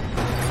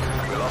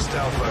 We lost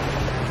Alpha.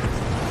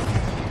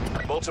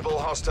 Multiple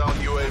hostile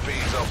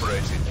UAVs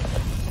operating.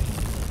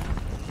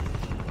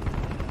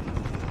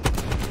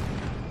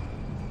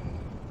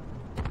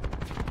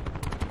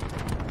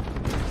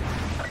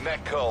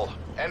 Net call.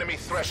 Enemy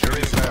Thresher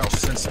inbound.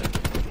 Sensor.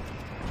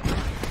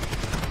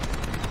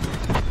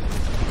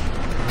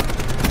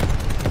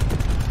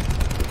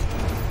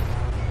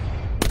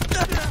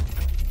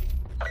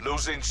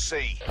 Losing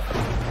C.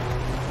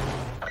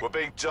 We're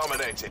being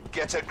dominated.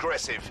 Get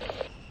aggressive.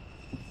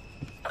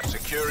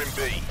 Securing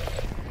B.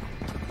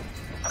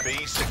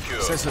 B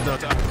secure. Sensor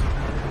dot out.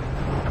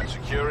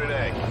 Securing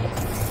A.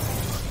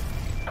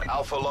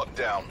 Alpha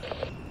lockdown.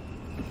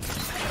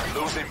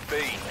 Losing B.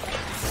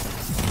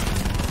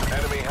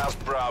 Enemy has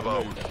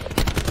Bravo.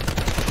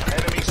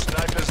 Enemy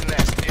Sniper's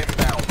Nest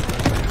inbound.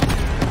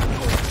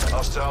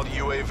 Hostile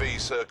UAV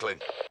circling.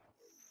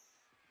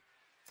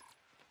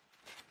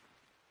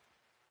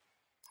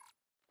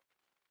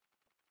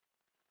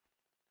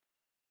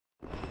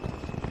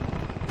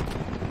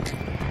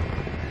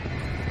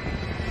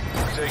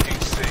 Taking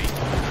C.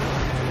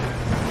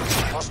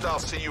 Hostile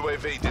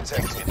CUAV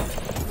detected.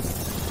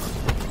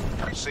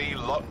 C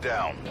locked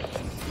down.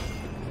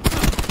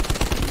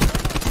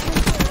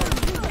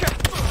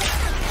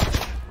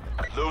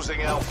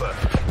 Losing Alpha.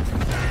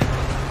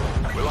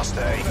 We lost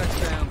A.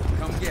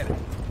 Come get it.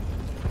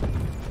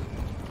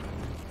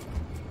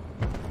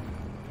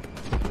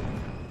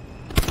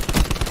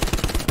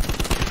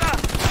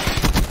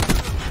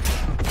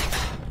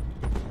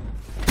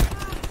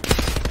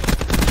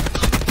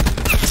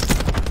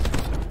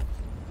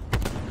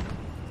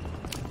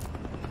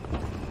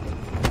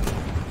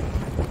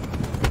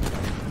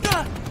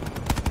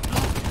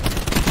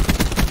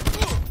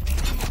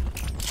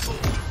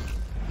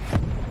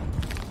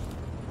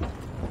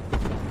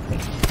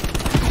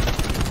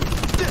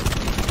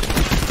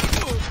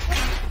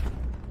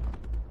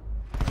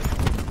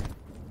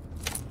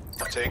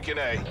 Taking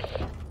A.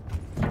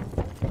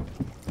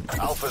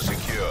 Alpha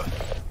secure.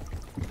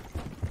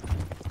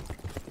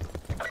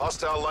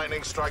 Hostile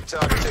lightning strike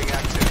targeting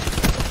active.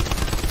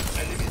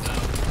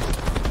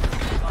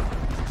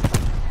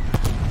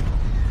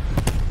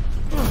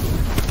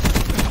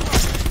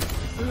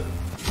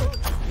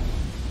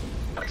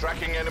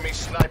 Tracking enemy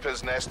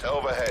Sniper's Nest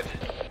overhead.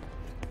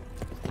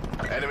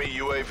 Enemy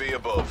UAV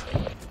above.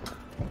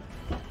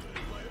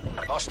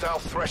 Hostile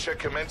Thresher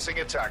commencing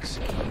attacks.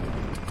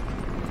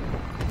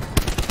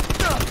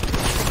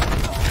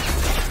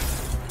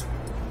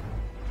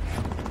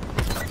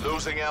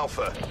 Losing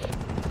Alpha.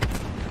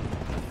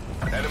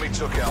 Enemy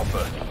took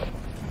Alpha.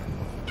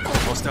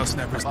 Hostile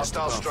snipers.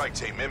 Hostile strike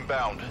team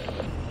inbound.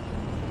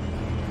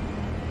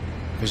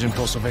 Vision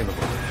pulse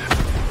available.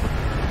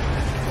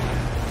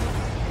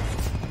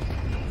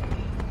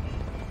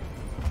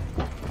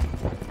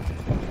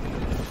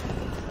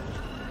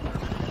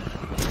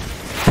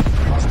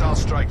 Hostile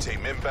strike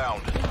team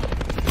inbound.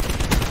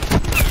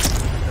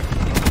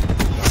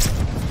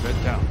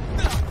 Red down.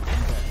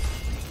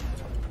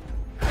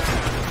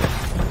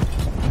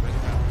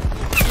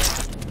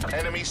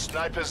 Enemy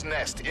Sniper's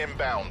Nest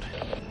inbound.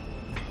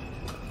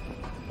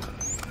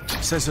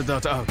 Sensor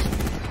dot out.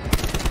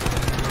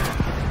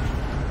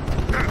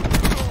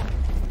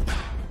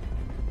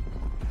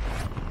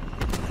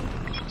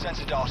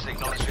 Sensor dart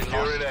signal has been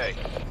Securing lost.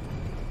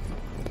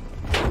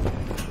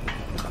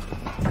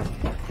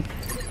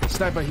 A.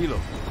 Sniper helo.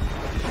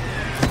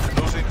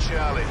 Losing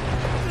Charlie.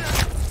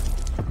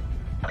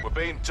 We're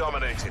being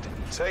dominated.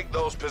 Take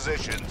those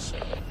positions.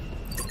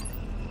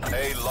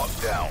 A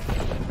lockdown.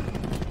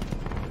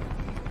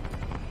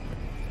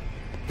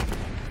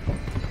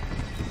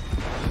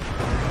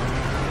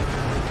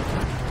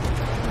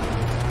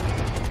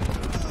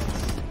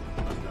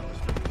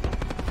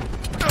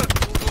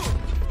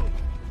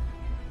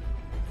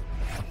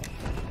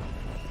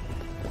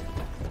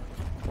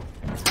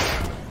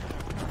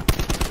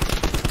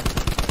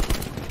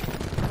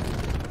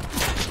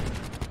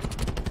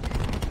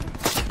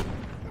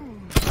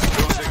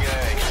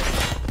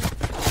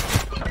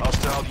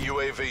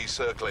 UAV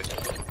circling.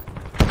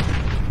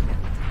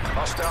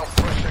 Hostile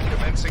threat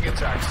commencing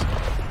attacks.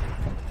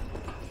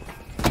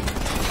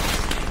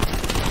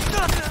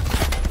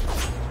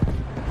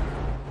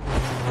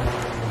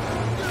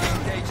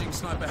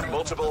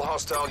 Multiple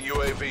hostile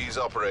UAVs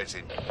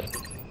operating.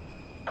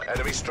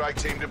 Enemy strike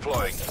team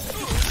deploying.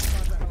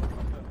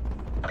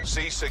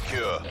 C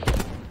secure.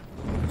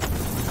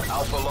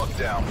 Alpha locked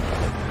down.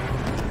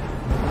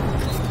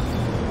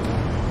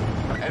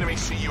 Enemy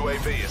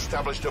CUAV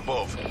established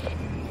above.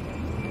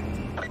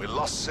 We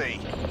lost C. We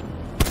can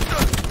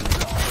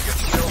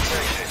still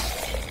take this.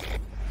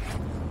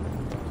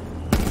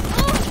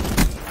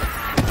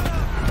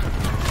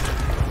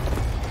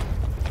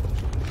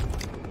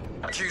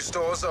 Q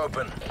stores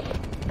open.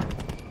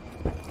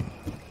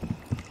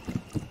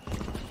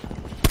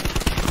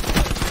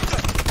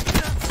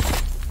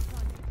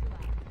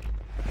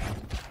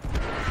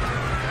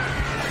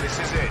 This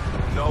is it.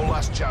 No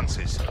last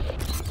chances.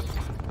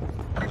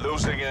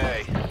 Losing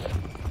A.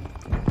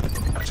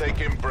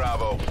 Taking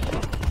Bravo.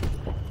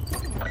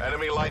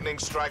 Enemy lightning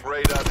strike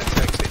radar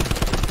detected.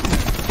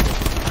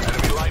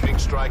 Enemy lightning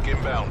strike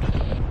inbound.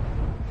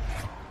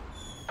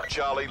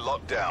 Charlie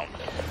locked down.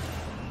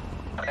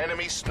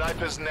 Enemy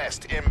sniper's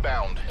nest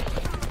inbound.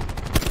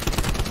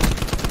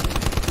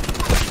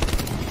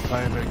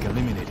 Firebreak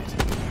eliminated.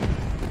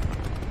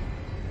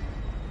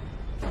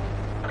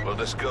 We'll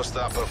discuss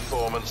that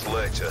performance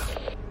later.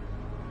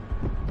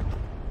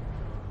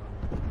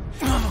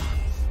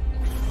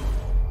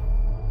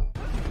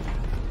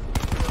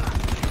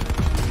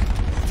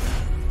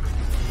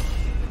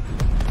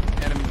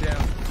 Enemy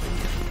down.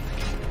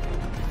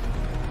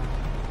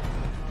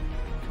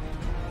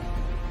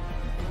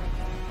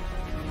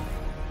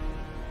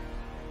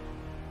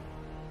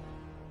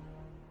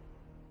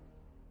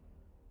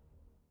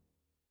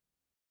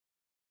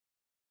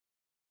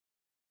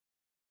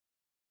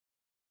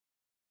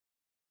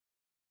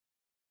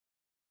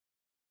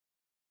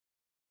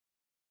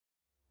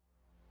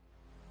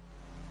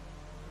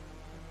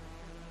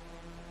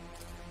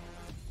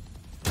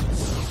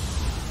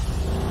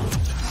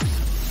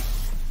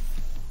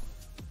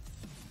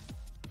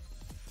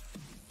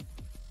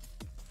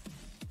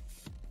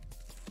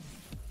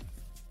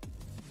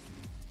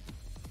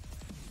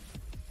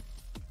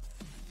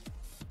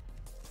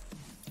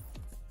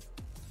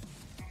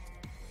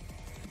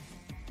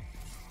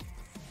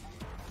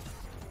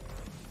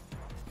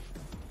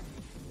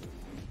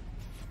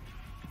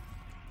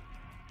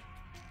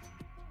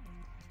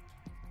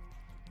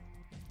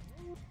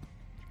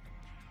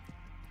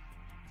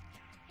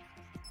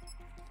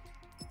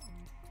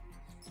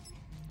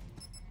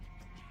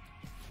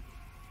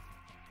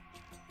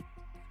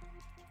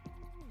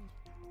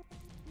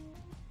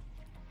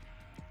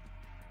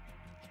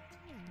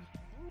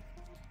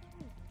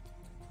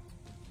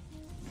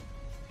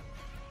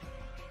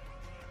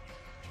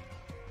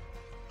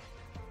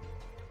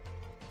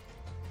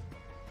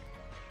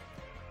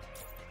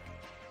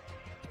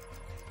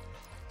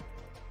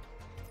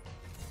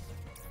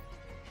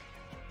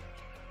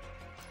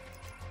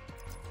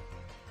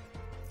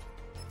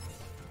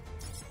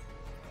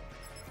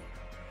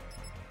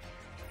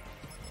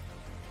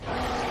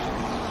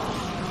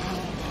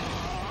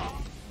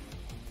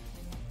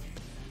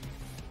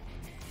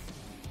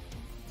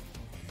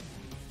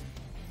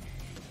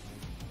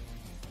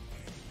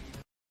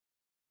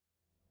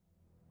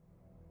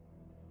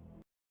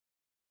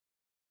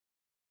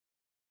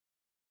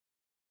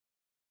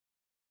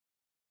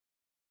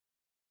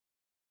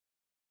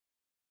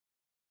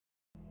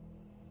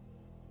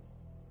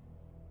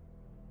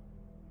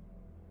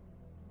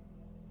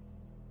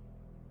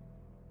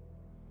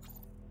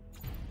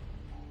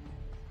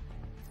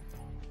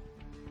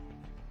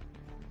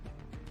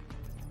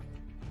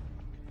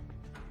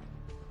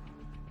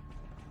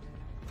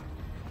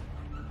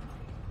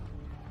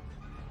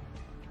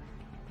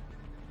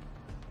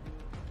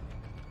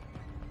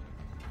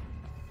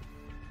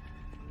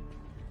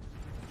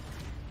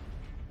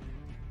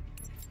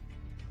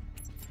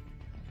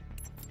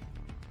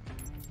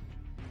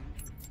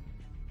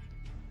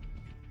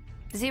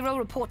 Zero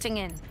reporting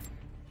in.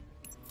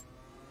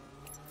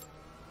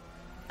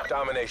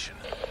 Domination.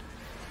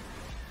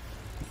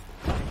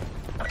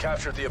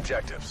 Captured the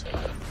objectives.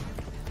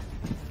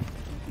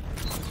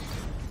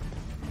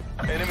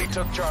 Enemy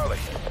took Charlie.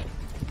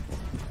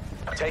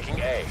 Taking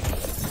A.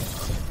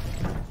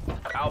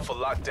 Alpha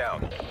locked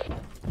down.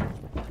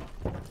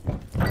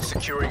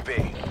 Securing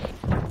B.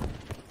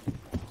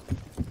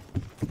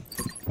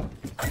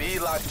 B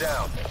locked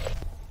down.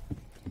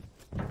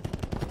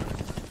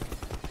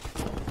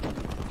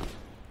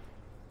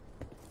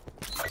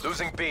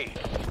 Losing B.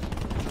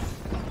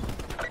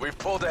 We've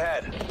pulled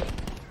ahead.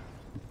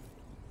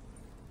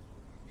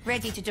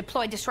 Ready to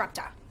deploy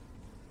disruptor.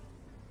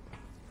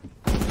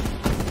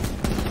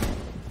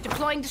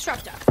 Deploying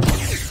disruptor.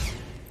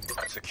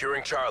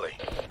 Securing Charlie.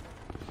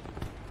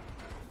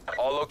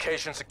 All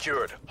locations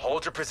secured.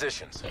 Hold your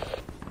positions.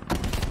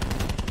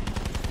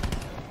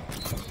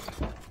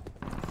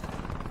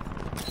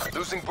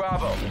 Losing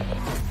Bravo.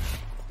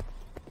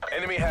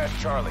 Enemy has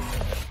Charlie.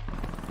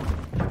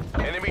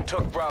 Enemy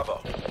took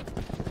Bravo.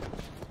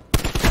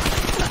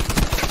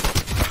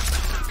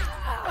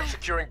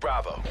 Securing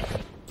Bravo.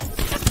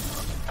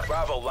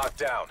 Bravo locked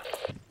down.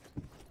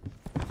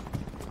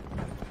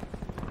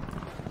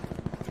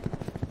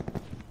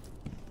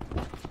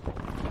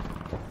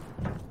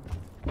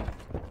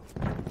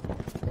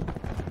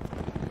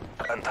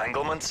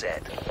 Entanglement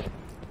set.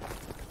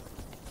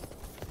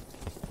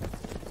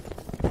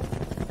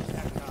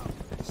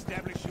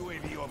 Establish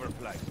UAV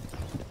overflight.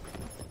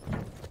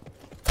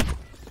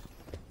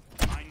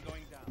 Mine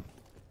going down.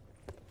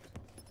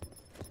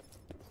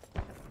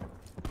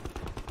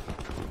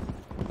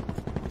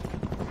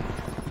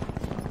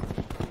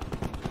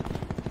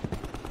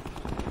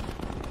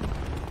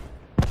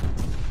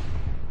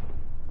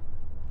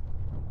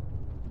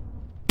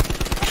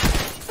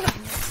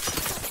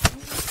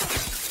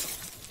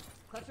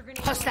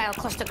 Hostile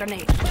cluster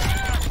grenade.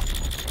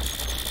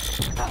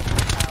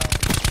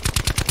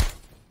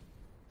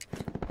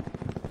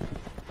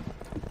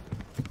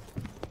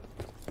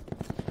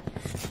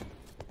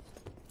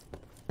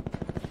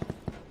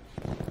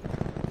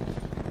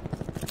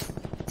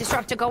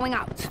 Disruptor going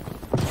out.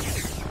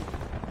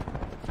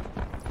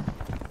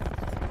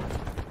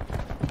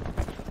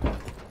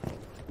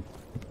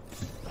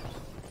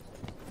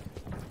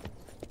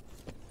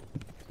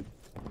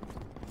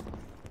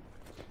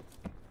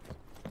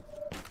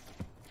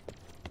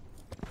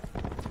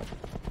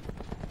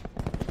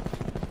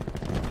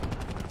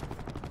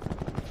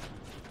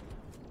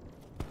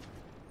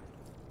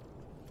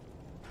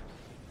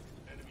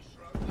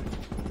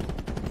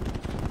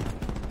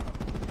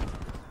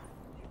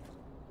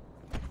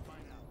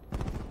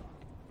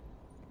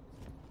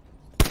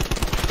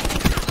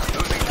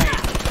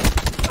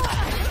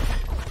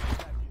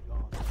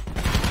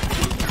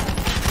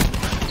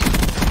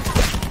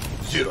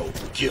 Zero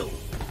kill.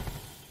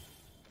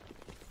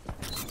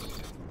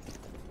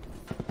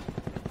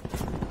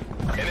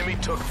 Enemy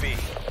took V.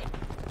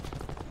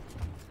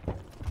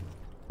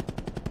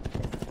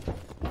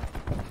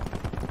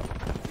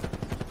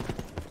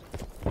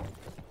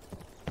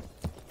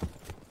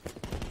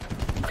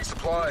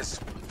 Supplies.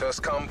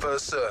 First come,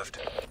 first served.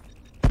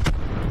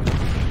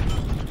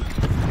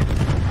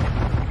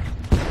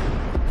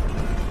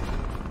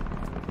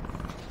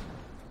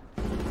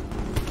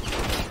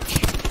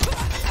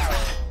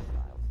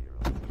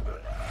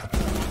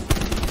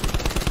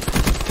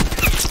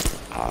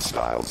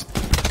 Hostiles.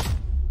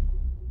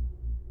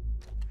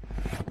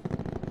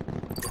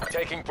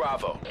 Taking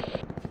Bravo.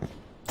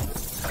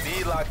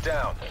 B locked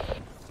down.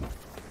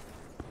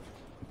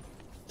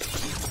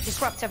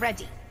 Disruptor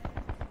ready.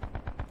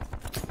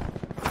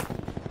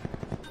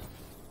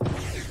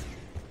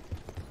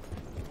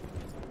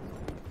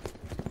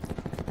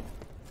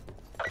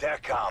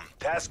 TACCOM,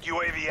 task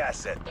UAV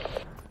asset.